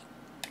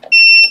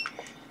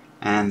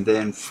 and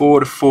then 4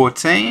 to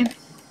 14,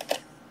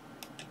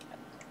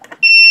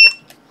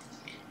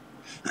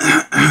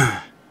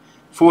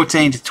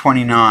 14 to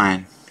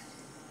 29,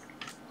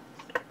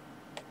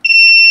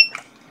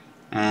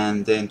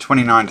 and then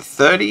 29 to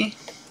 30,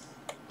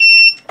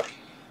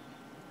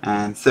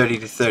 and 30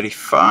 to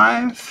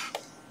 35,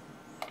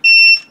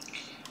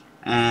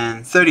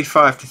 and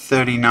 35 to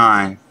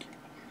 39,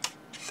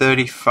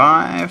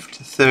 35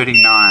 to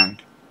 39,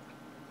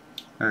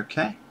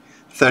 okay,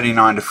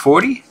 39 to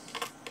 40,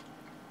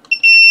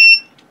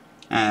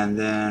 and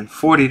then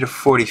 40 to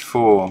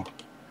 44,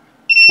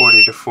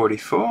 40 to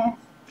 44,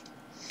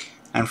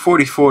 and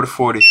 44 to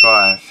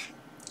 45,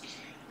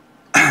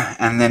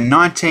 and then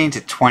 19 to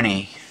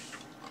 20,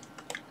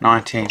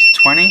 19 to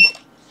 20,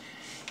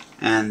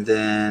 and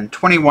then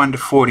 21 to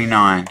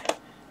 49,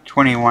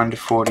 21 to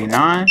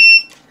 49,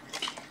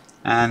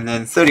 and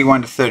then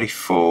 31 to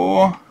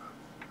 34,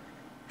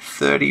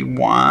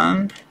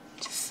 31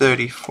 to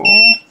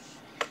 34,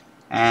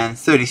 and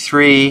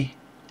 33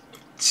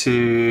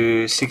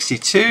 to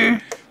 62,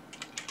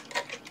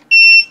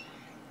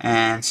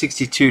 and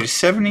 62 to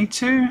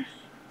 72.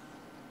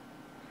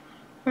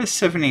 Where's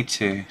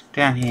 72?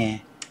 Down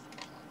here.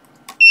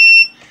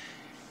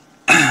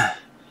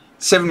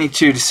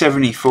 72 to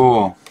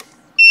 74,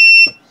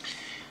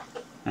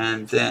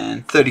 and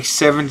then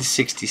 37 to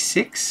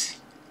 66,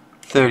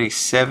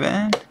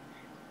 37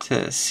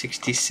 to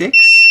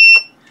 66,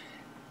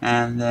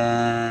 and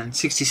then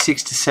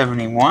 66 to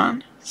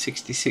 71,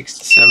 66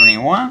 to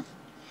 71,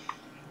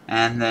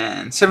 and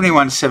then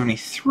 71 to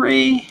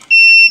 73,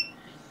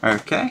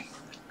 okay,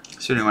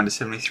 71 to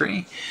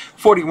 73,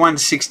 41 to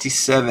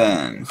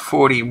 67,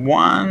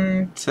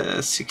 41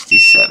 to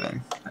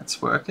 67,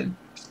 that's working,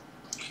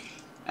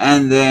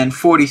 and then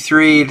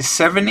 43 to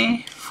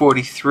 70,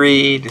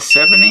 43 to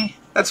 70,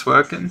 that's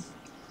working,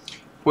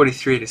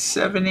 43 to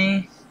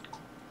 70,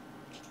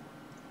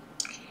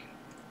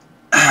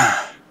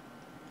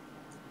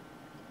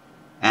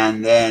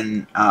 and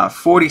then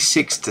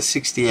 46 to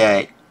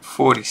 68,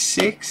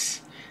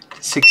 46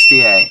 to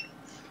 68,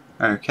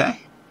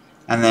 okay,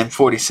 and then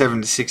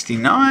 47 to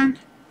 69,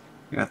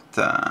 we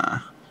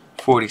got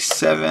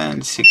 47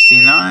 to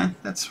 69,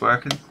 that's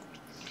working,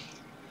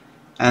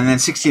 and then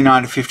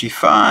 69 to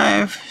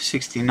 55,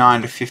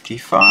 69 to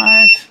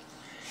 55,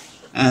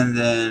 and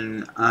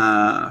then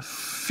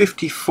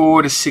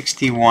 54 to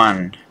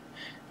 61,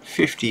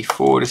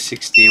 54 to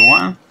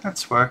 61,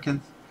 that's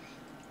working,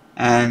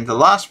 and the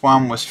last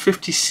one was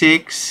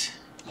 56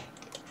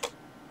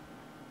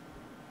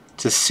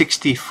 to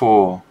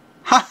 64.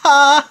 Ha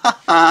ha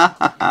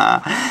ha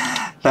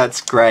ha!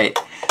 That's great.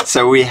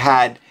 So we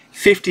had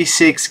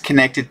 56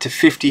 connected to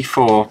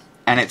 54,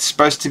 and it's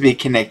supposed to be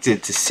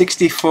connected to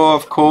 64,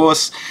 of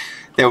course.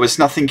 There was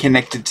nothing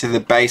connected to the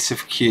base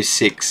of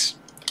Q6.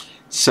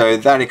 So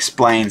that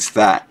explains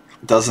that,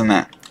 doesn't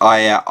it?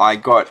 I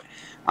got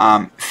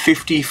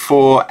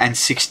 54 and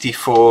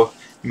 64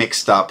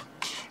 mixed up.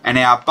 And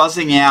our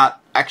buzzing out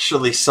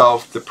actually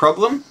solved the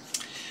problem.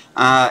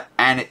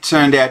 And it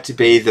turned out to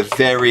be the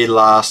very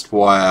last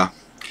wire.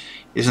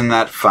 Isn't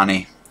that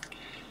funny?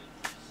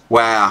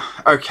 Wow.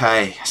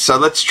 Okay, so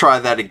let's try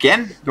that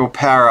again. We'll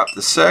power up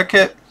the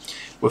circuit.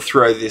 We'll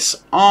throw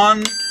this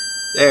on.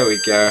 There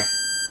we go.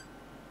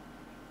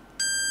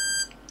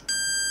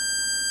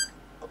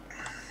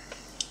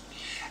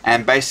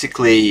 And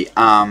basically,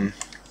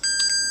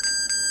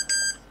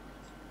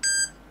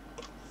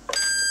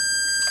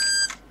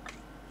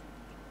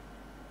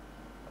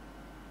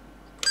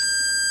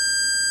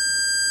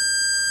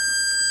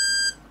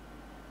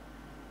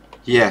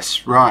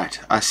 yes, right,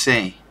 I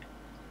see.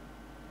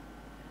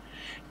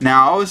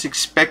 Now I was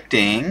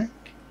expecting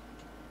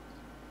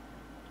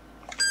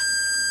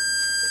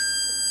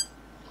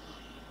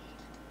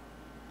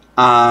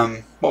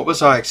what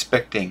was I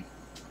expecting?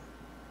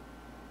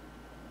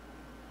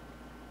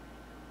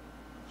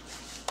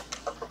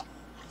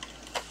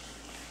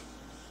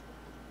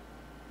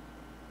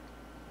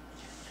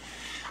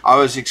 I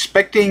was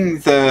expecting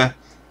the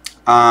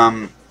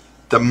monostable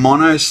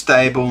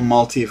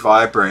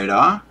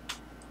multivibrator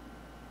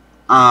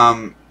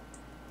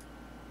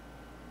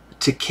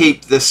to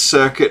keep the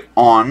circuit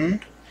on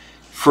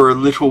for a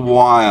little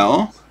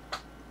while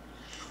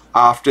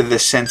after the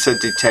sensor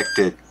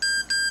detected.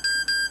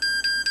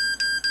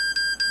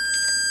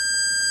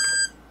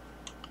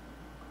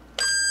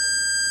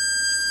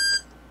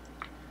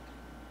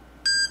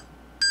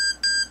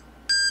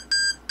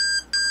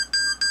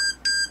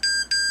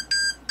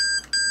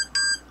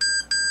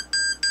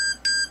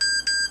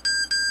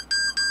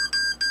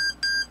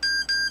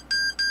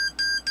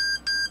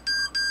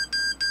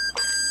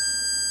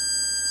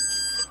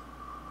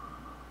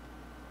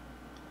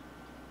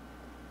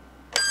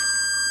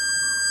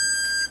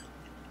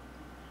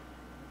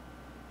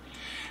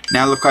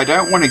 Now look, I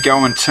don't want to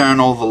go and turn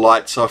all the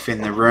lights off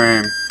in the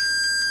room.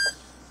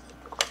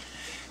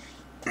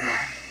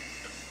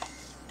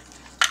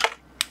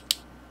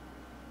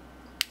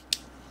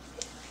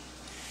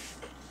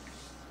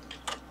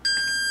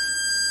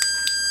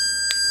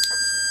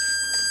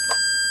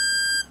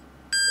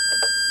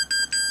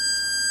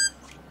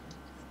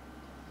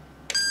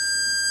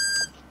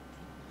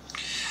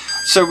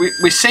 So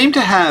we seem to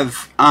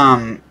have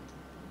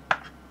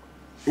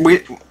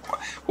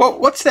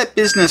what's that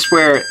business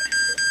where it,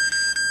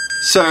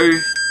 so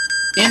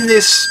in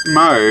this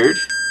mode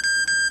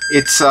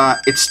it's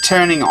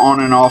turning on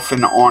and off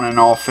and on and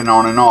off and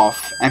on and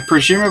off, and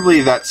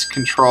presumably that's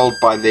controlled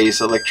by these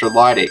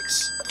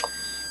electrolytics.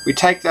 We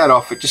take that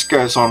off, it just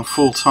goes on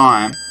full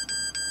time.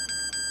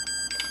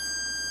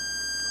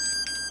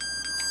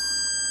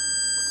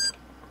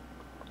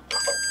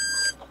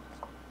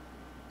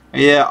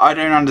 Yeah, I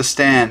don't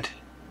understand.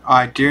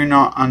 I do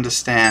not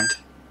understand.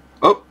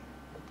 Oh.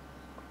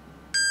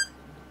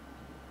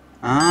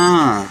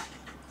 Ah.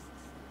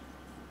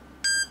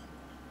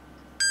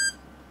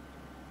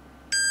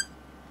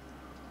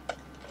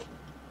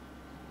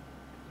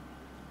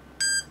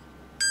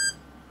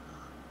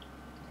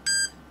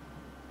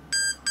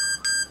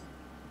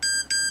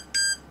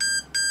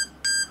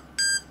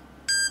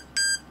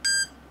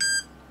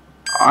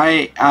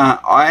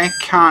 I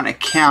can't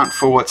account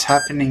for what's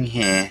happening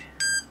here.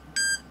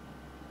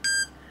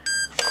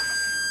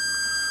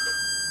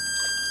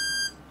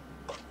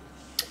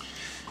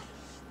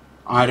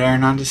 I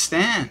don't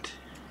understand.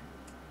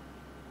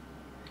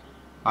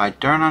 I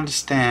don't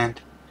understand.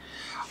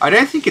 I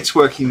don't think it's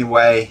working the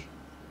way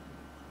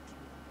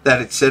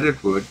that it said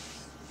it would.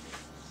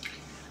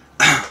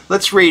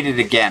 Let's read it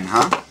again,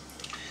 huh?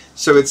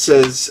 So it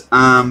says,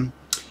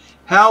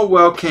 how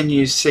well can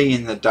you see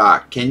in the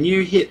dark? Can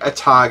you hit a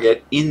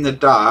target in the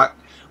dark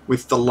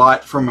with the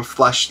light from a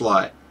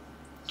flashlight?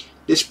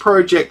 This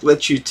project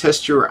lets you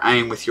test your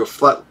aim with your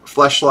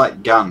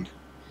flashlight gun.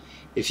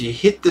 If you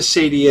hit the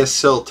CDS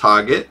cell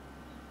target,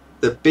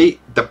 the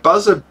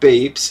buzzer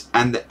beeps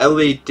and the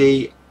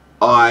LED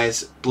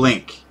eyes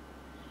blink.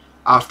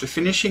 After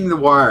finishing the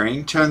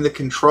wiring, turn the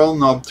control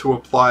knob to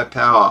apply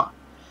power.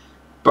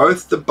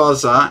 Both the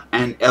buzzer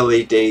and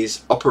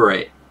LEDs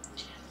operate.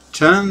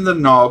 Turn the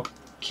knob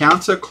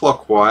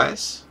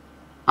counterclockwise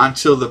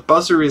until the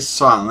buzzer is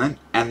silent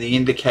and the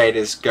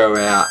indicators go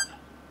out.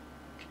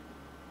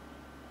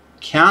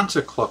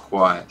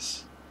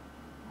 Counterclockwise.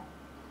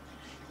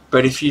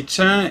 But if you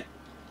turn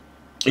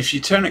it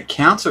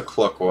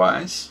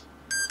counterclockwise,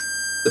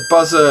 the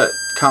buzzer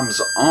comes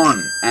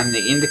on and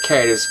the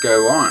indicators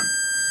go on.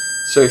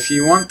 So if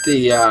you want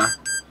the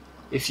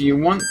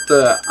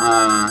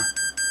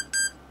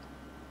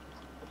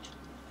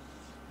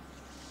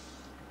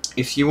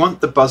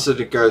buzzer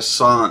to go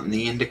silent and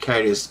the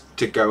indicators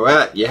to go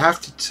out, you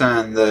have to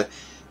turn the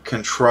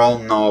control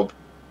knob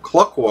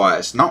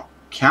clockwise, not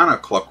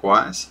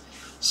counterclockwise.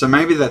 So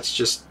maybe that's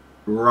just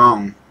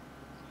wrong.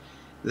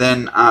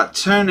 Then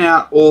turn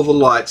out all the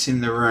lights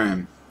in the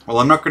room. Well,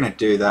 I'm not going to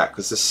do that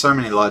because there's so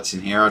many lights in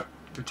here. It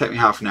would take me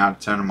half an hour to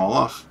turn them all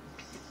off.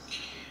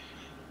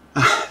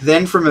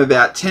 Then from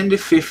about 10 to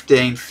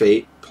 15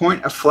 feet,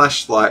 point a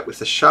flashlight with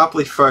a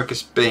sharply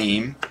focused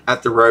beam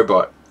at the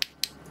robot.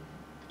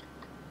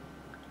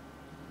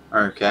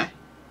 Okay.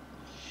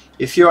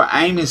 If your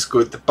aim is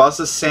good, the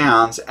buzzer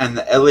sounds and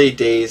the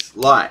LEDs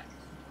light.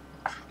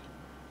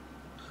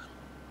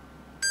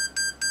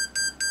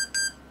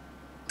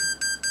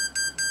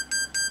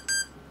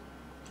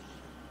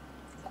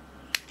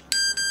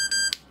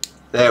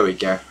 There we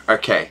go.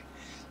 Okay,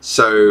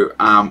 so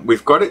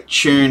we've got it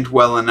tuned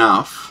well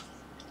enough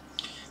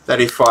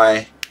that if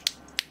I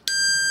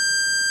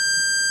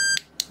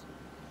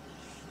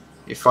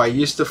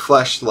use the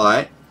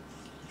flashlight,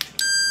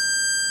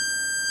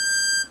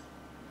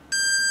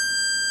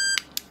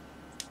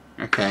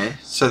 okay,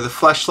 so the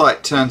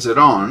flashlight turns it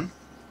on,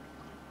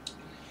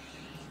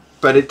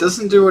 but it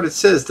doesn't do what it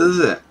says, does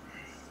it?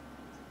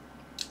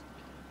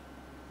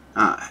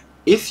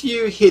 If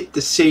you hit the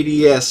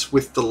CDS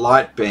with the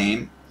light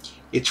beam,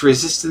 its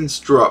resistance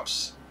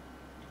drops.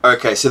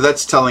 Okay, so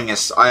that's telling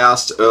us, I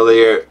asked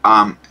earlier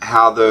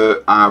how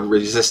the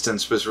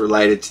resistance was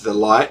related to the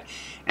light,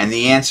 and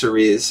the answer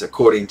is,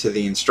 according to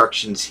the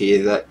instructions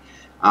here, that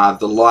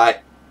the light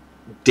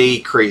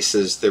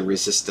decreases the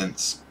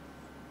resistance.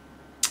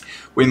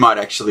 We might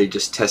actually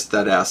just test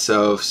that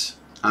ourselves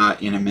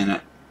in a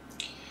minute.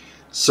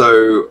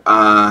 So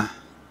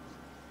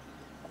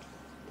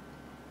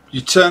you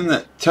turn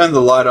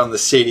the light on the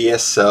CDS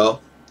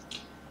cell,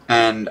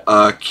 and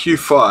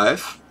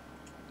Q5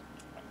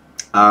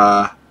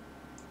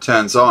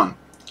 turns on.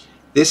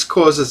 This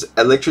causes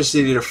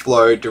electricity to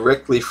flow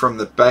directly from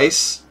the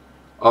base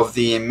of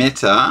the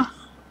emitter,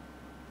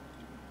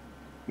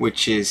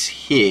 which is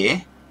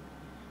here,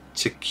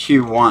 to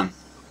Q1.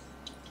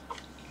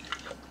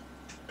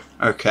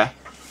 Okay.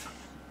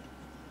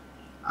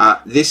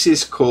 This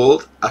is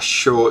called a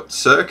short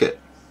circuit.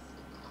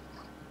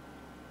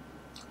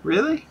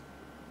 Really?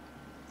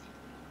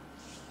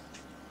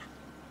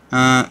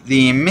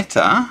 The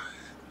emitter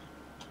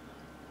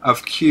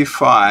of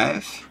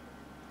Q5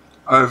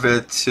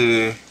 over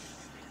to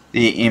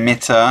the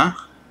emitter.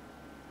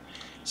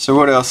 So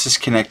what else is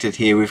connected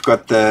here? We've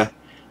got the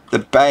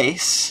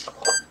base.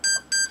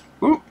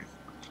 Ooh.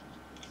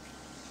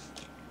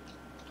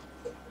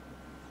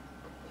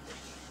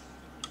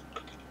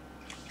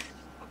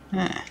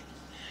 Yeah.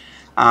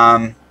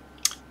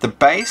 the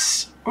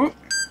base. Ooh,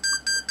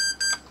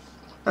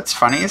 that's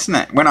funny, isn't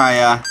it? When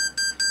I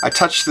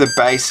touch the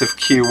base of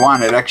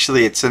Q1,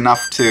 it's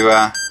enough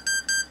to.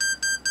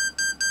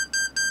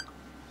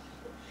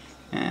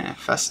 Yeah,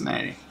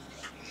 fascinating.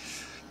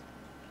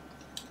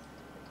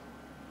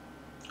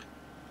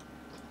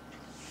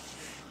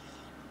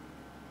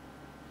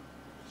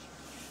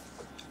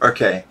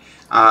 Okay,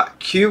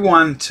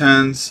 Q1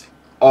 turns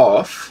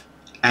off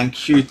and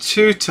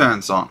Q2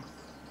 turns on.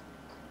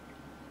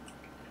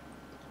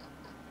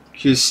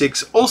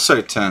 Q6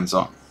 also turns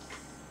on.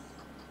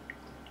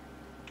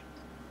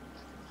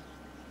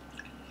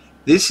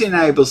 This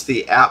enables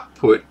the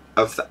output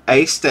of the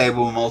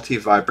astable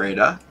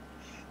multivibrator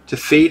to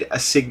feed a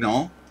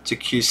signal to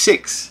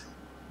Q6.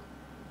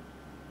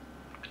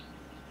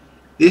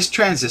 This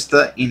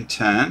transistor, in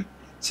turn,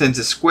 sends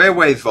a square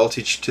wave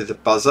voltage to the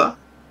buzzer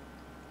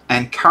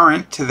and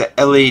current to the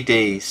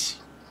LEDs.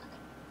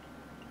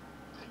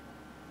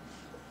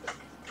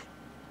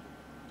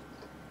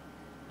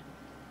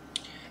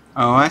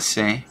 Oh, I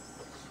see.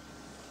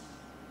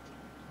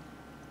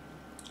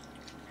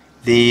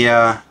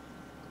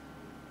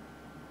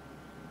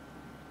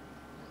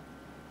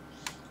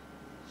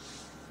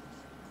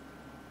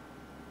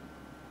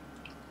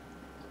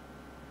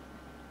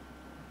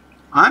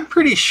 I'm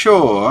pretty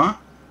sure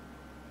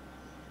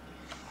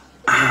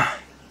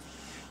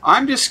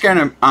I'm just going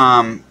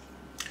to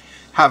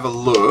have a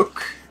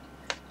look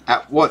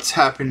at what's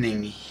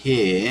happening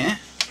here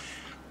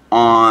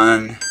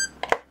on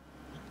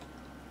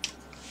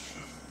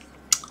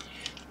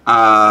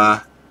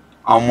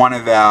one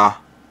of our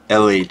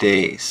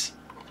LEDs,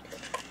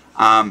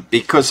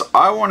 because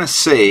I want to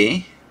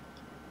see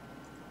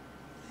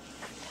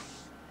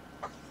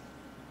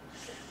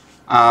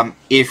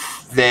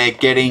if they're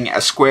getting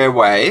a square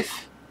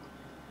wave,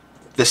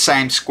 the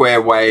same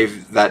square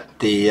wave that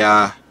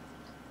the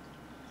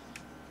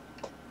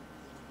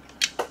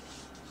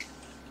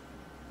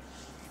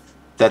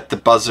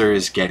buzzer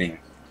is getting.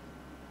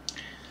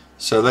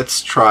 So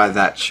let's try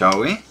that, shall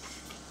we?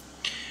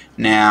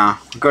 Now,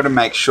 we've got to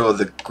make sure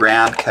the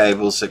ground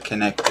cables are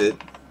connected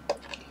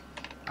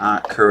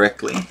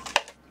correctly.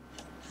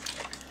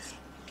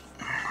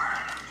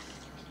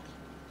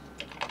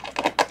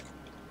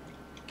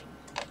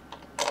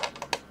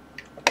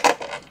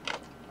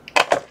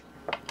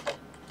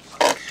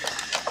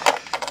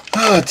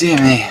 Oh dear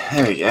me,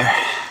 there we go.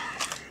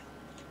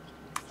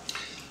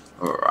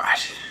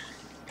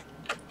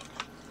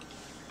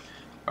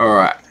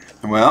 Alright,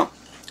 well,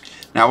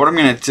 now what I'm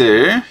going to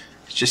do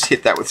is just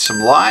hit that with some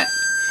light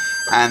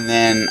and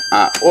then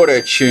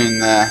auto-tune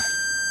the...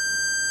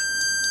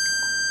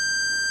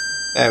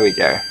 There we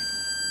go.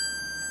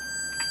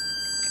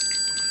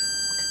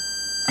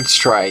 Let's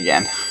try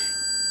again.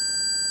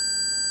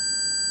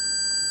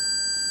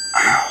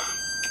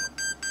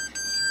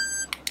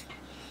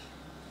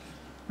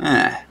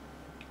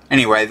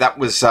 Anyway, that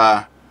was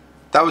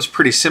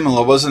pretty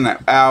similar, wasn't it?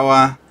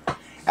 Our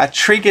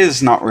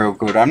trigger's not real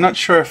good. I'm not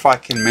sure if I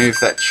can move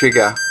that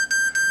trigger.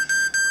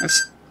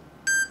 It's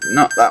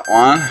not that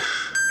one,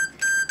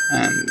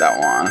 and that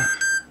one.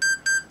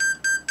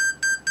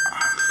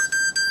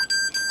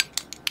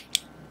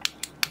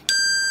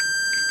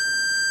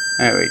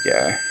 There we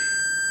go.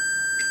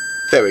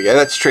 There we go.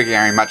 That's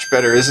triggering much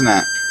better, isn't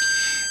it?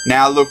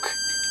 Now look,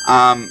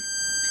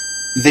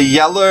 the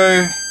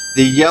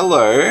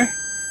yellow.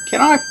 Can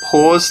I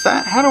pause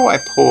that? How do I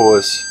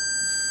pause?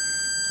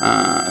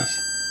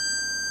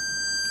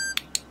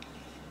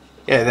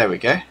 Yeah, there we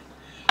go.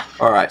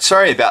 Alright,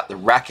 sorry about the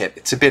racket.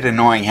 It's a bit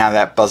annoying how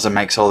that buzzer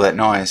makes all that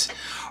noise.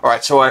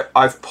 Alright, so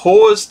I've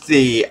paused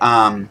the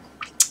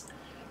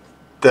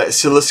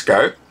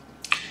oscilloscope,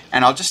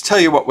 and I'll just tell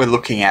you what we're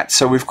looking at.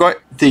 So we've got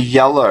the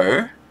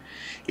yellow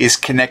is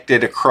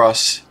connected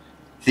across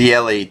the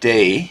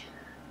LED,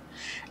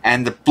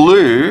 and the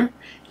blue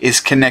is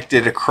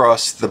connected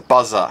across the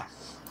buzzer.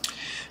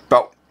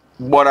 But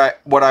what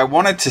I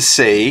wanted to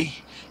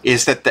see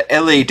is that the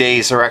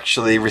LEDs are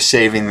actually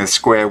receiving the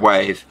square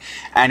wave,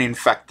 and in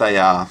fact they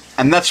are,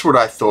 and that's what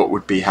I thought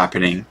would be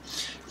happening.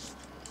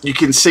 You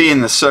can see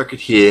in the circuit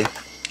here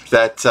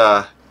that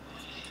the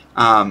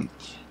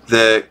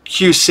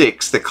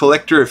Q6, the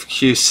collector of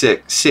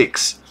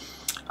Q6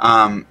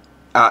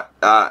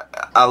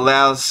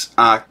 allows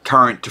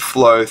current to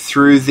flow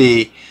through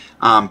the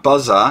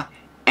buzzer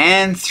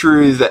and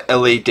through the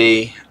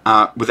LED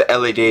with the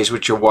LEDs,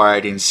 which are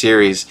wired in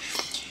series.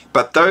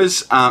 But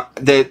those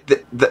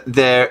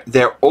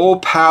they're all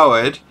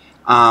powered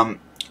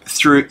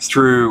through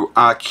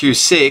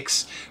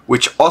Q6,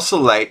 which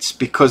oscillates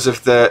because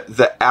of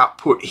the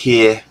output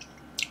here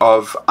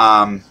of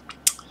the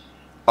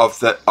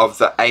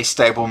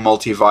astable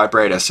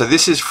multivibrator. So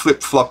this is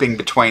flip-flopping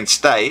between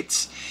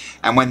states,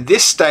 and when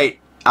this state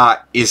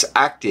is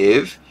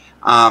active,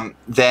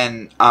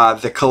 then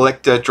the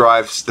collector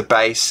drives the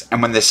base,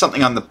 and when there's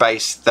something on the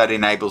base, that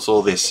enables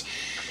all this.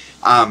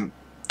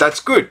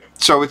 That's good.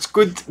 So it's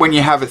good when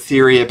you have a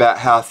theory about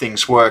how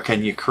things work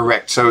and you're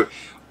correct. So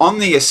on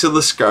the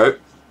oscilloscope,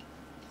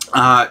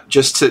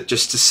 just to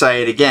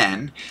say it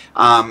again,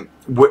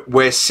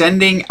 we're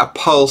sending a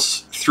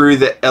pulse through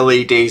the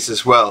LEDs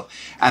as well,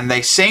 and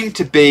they seem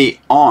to be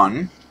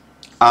on,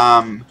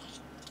 but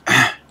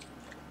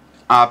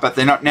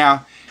they're not.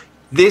 Now,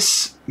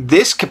 this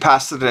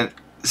capacitor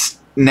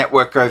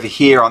network over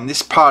here on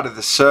this part of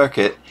the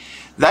circuit,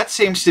 that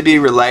seems to be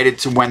related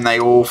to when they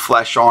all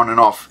flash on and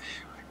off.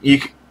 You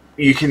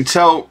can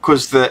tell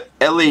because the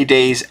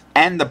LEDs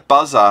and the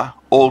buzzer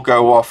all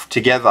go off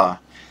together.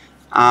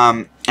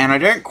 And I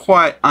don't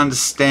quite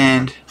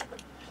understand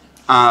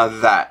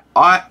that.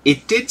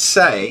 It did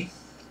say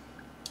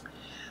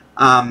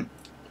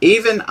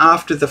even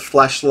after the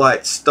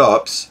flashlight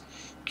stops,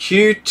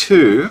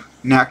 Q2,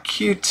 now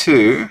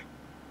Q2,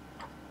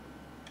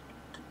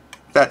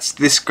 that's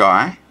this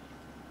guy,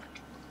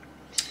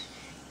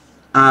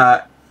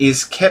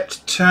 is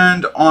kept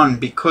turned on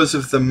because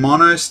of the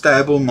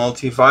monostable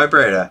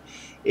multivibrator.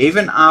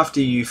 Even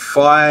after you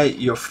fire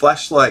your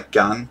flashlight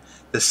gun,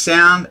 the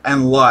sound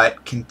and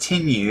light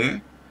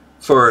continue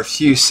for a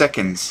few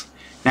seconds.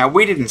 Now,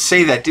 we didn't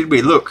see that, did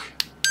we? Look,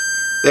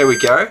 there we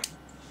go.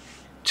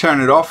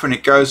 Turn it off and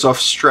it goes off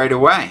straight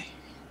away.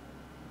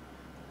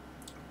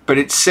 But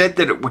it said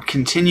that it would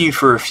continue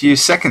for a few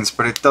seconds,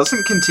 but it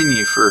doesn't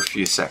continue for a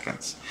few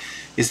seconds.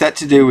 Is that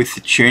to do with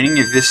the tuning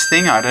of this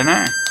thing? I don't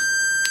know.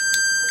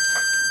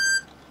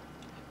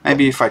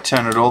 Maybe if I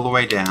turn it all the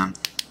way down.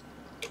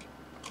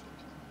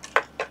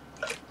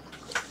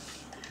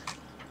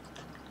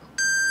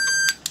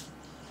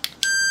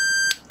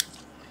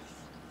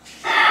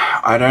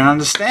 I don't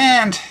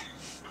understand.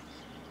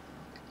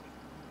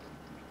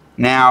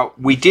 Now,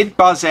 we did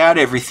buzz out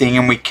everything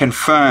and we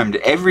confirmed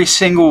every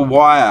single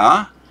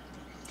wire,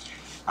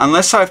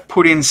 unless I've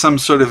put in some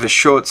sort of a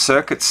short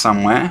circuit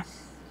somewhere.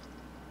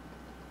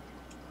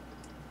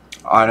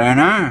 I don't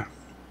know.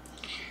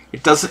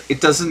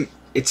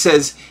 It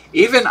says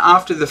even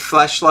after the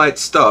flashlight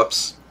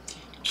stops,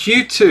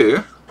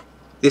 Q2,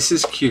 this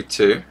is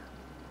Q2,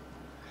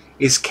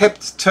 is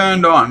kept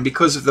turned on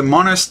because of the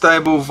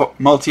monostable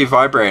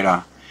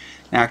multivibrator.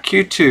 Now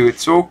Q2,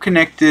 it's all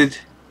connected.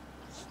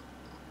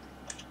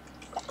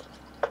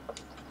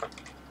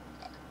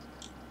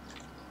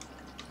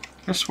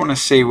 Just want to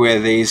see where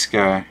these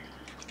go.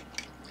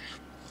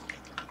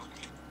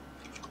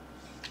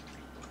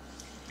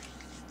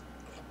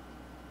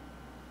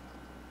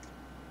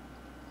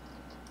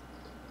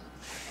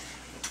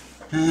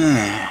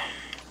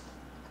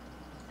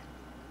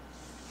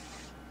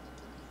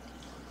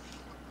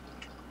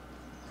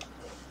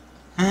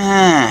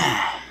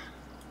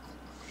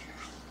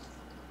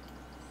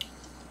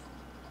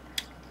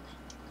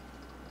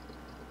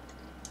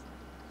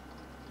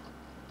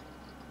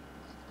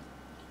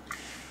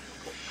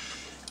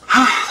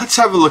 Let's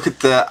have a look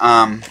at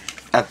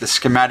the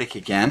schematic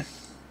again.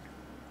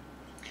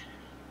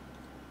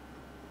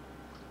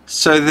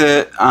 So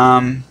the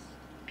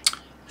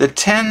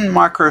 10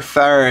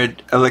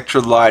 microfarad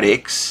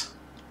electrolytics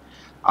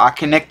are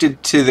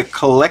connected to the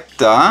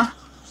collector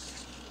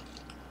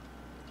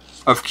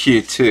of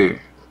Q2.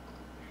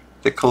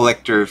 The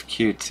collector of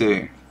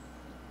Q2.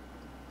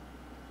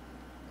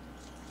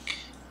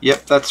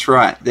 Yep, that's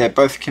right. They're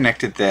both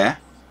connected there.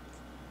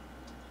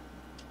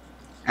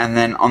 And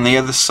then on the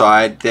other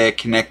side, they're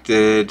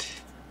connected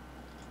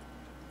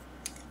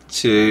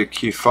to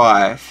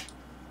Q5.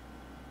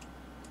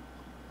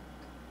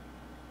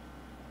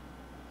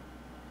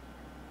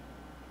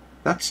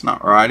 That's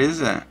not right,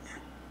 is it?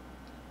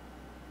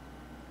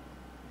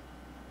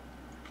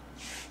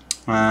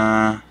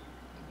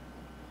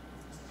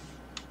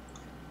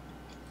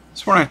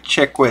 Just want to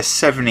check where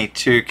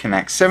 72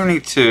 connects.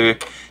 72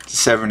 to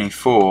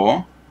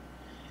 74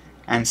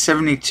 and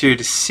 72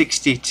 to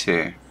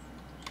 62.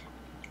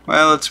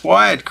 Well, it's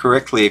wired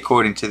correctly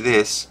according to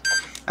this.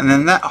 And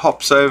then that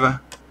hops over.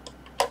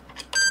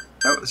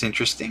 That was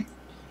interesting.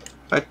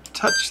 If I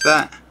touch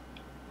that.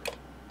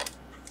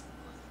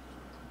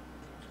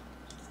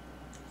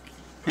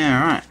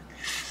 Yeah,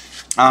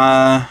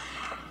 right.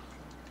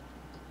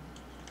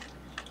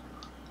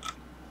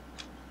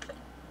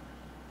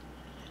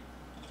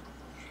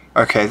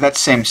 Okay, that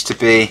seems to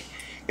be,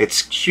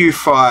 it's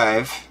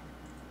Q5.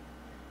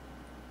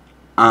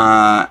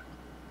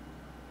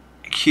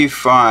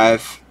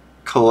 Q5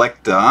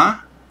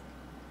 collector.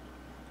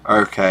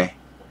 Okay,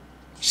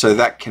 so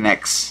that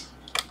connects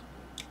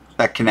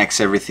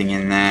everything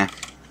in there.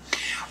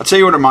 I'll tell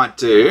you what I might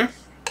do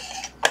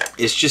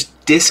is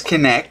just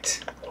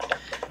disconnect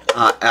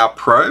our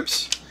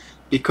probes,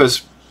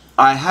 because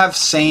I have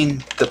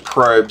seen the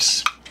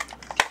probes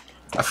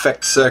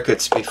affect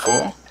circuits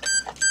before.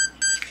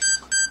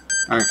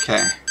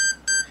 Okay,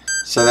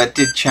 so that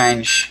did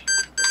change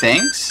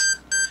things.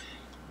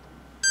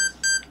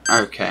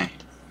 Okay,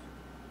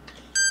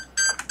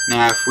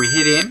 now if we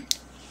hit him,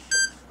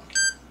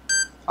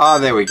 oh,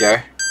 there we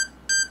go.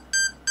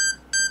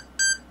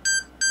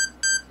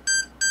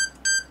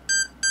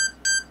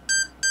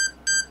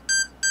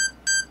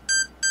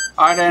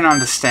 I don't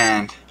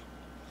understand.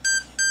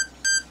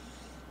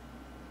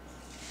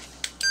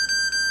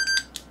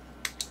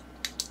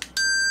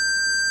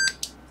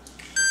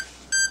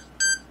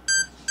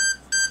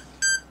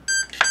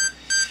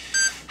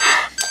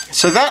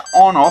 So that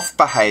on-off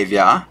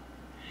behavior,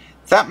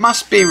 that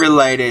must be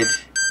related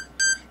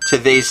to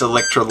these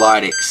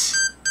electrolytics.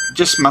 It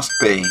just must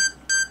be.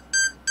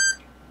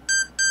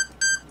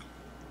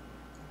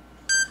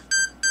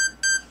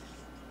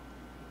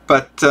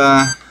 But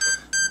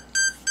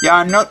yeah,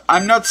 I'm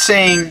not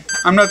seeing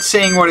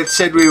what it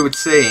said we would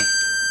see.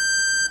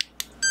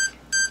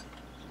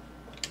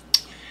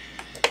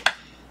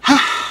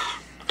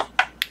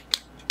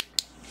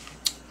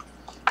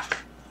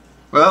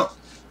 Well,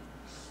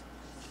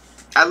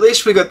 at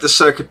least we got the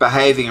circuit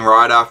behaving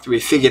right after we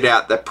figured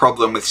out that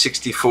problem with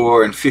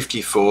 64 and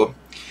 54.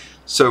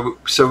 So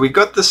we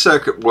got the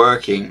circuit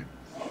working.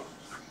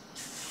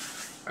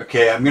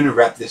 Okay, I'm going to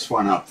wrap this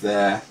one up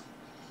there.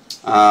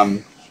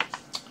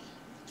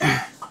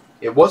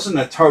 It wasn't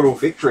a total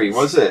victory,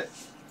 was it?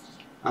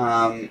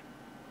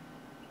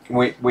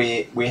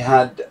 We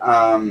had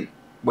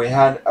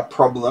a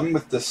problem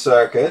with the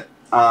circuit.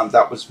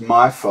 That was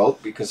my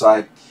fault because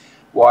I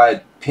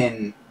wired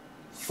pin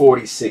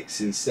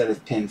 46 instead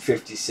of pin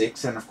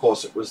 56, and of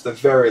course it was the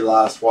very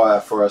last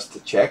wire for us to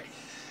check.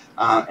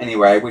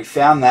 Anyway, we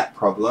found that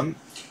problem,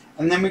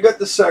 and then we got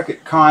the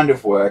circuit kind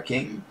of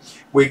working.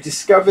 We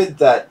discovered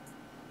that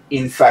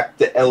in fact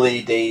the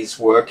LEDs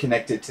were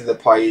connected to the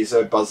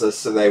piezo buzzer,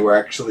 so they were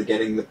actually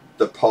getting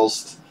the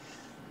pulse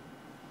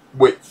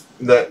width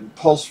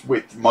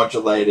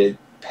modulated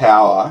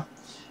power,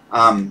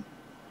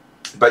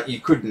 but you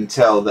couldn't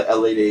tell. The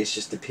LEDs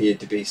just appeared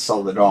to be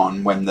solid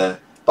on when the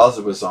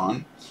buzzer was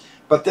on.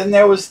 But then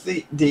there was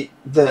the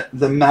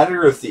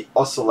matter of the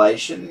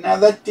oscillation. Now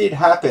that did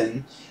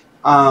happen,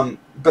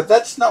 but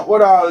that's not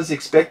what I was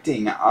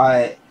expecting.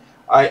 I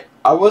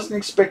wasn't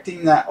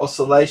expecting that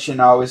oscillation.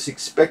 I was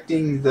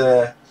expecting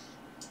the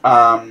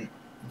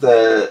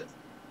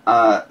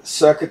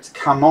circuit to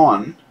come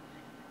on.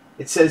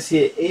 It says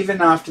here, even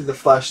after the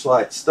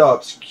flashlight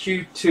stops,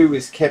 Q2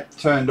 is kept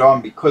turned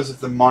on because of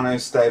the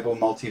monostable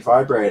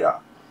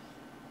multivibrator.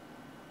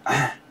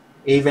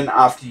 Even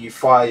after you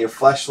fire your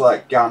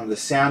flashlight gun, the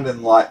sound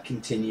and light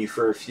continue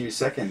for a few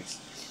seconds.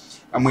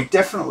 And we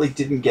definitely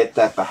didn't get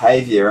that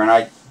behavior, and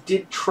I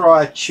did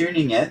try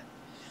tuning it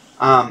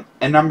a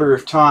number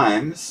of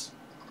times,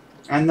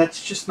 and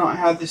that's just not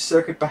how this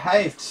circuit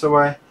behaved. So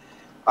I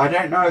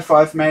don't know if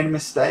I've made a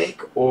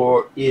mistake,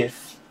 or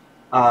if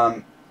the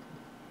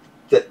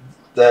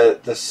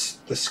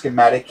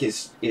schematic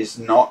is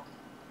not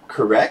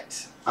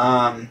correct.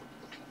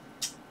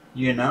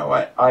 You know,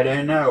 I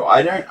don't know.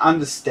 I don't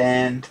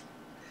understand.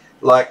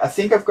 Like, I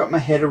think I've got my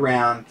head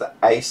around the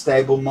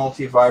astable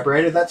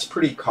multivibrator. That's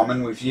pretty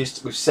common. We've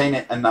seen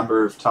it a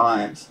number of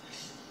times.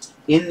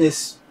 In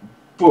this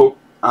book,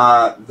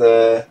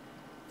 the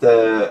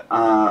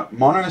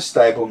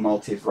monostable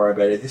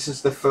multivibrator, this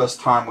is the first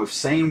time we've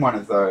seen one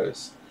of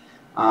those.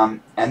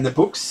 And the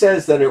book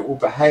says that it will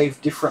behave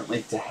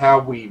differently to how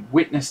we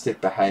witnessed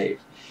it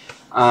behave.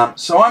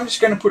 So I'm just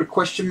going to put a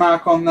question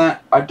mark on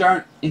that. I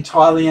don't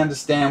entirely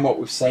understand what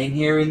we've seen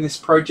here in this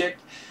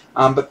project,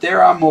 but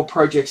there are more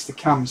projects to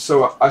come.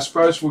 So I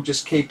suppose we'll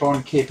just keep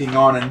on keeping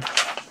on, and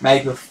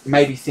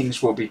maybe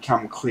things will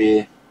become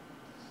clear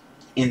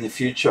in the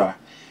future.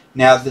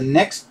 Now the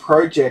next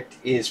project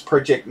is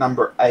project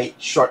number 8,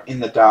 Shot in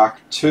the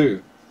Dark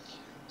 2.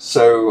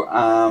 So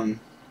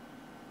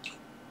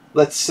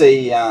let's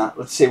see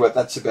what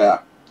that's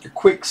about. A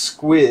quick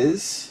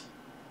squiz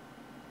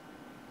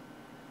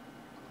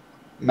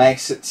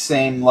makes it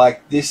seem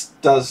like this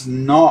does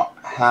not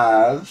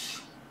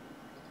have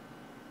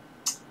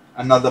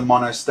another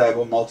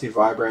monostable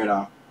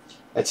multivibrator.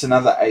 It's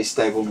another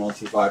astable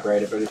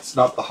multivibrator, but it's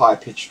not the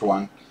high-pitched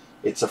one.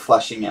 It's a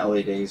flashing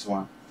LEDs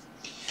one.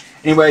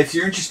 Anyway, if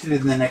you're interested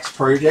in the next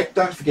project,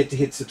 don't forget to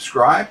hit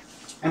subscribe,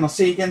 and I'll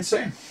see you again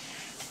soon.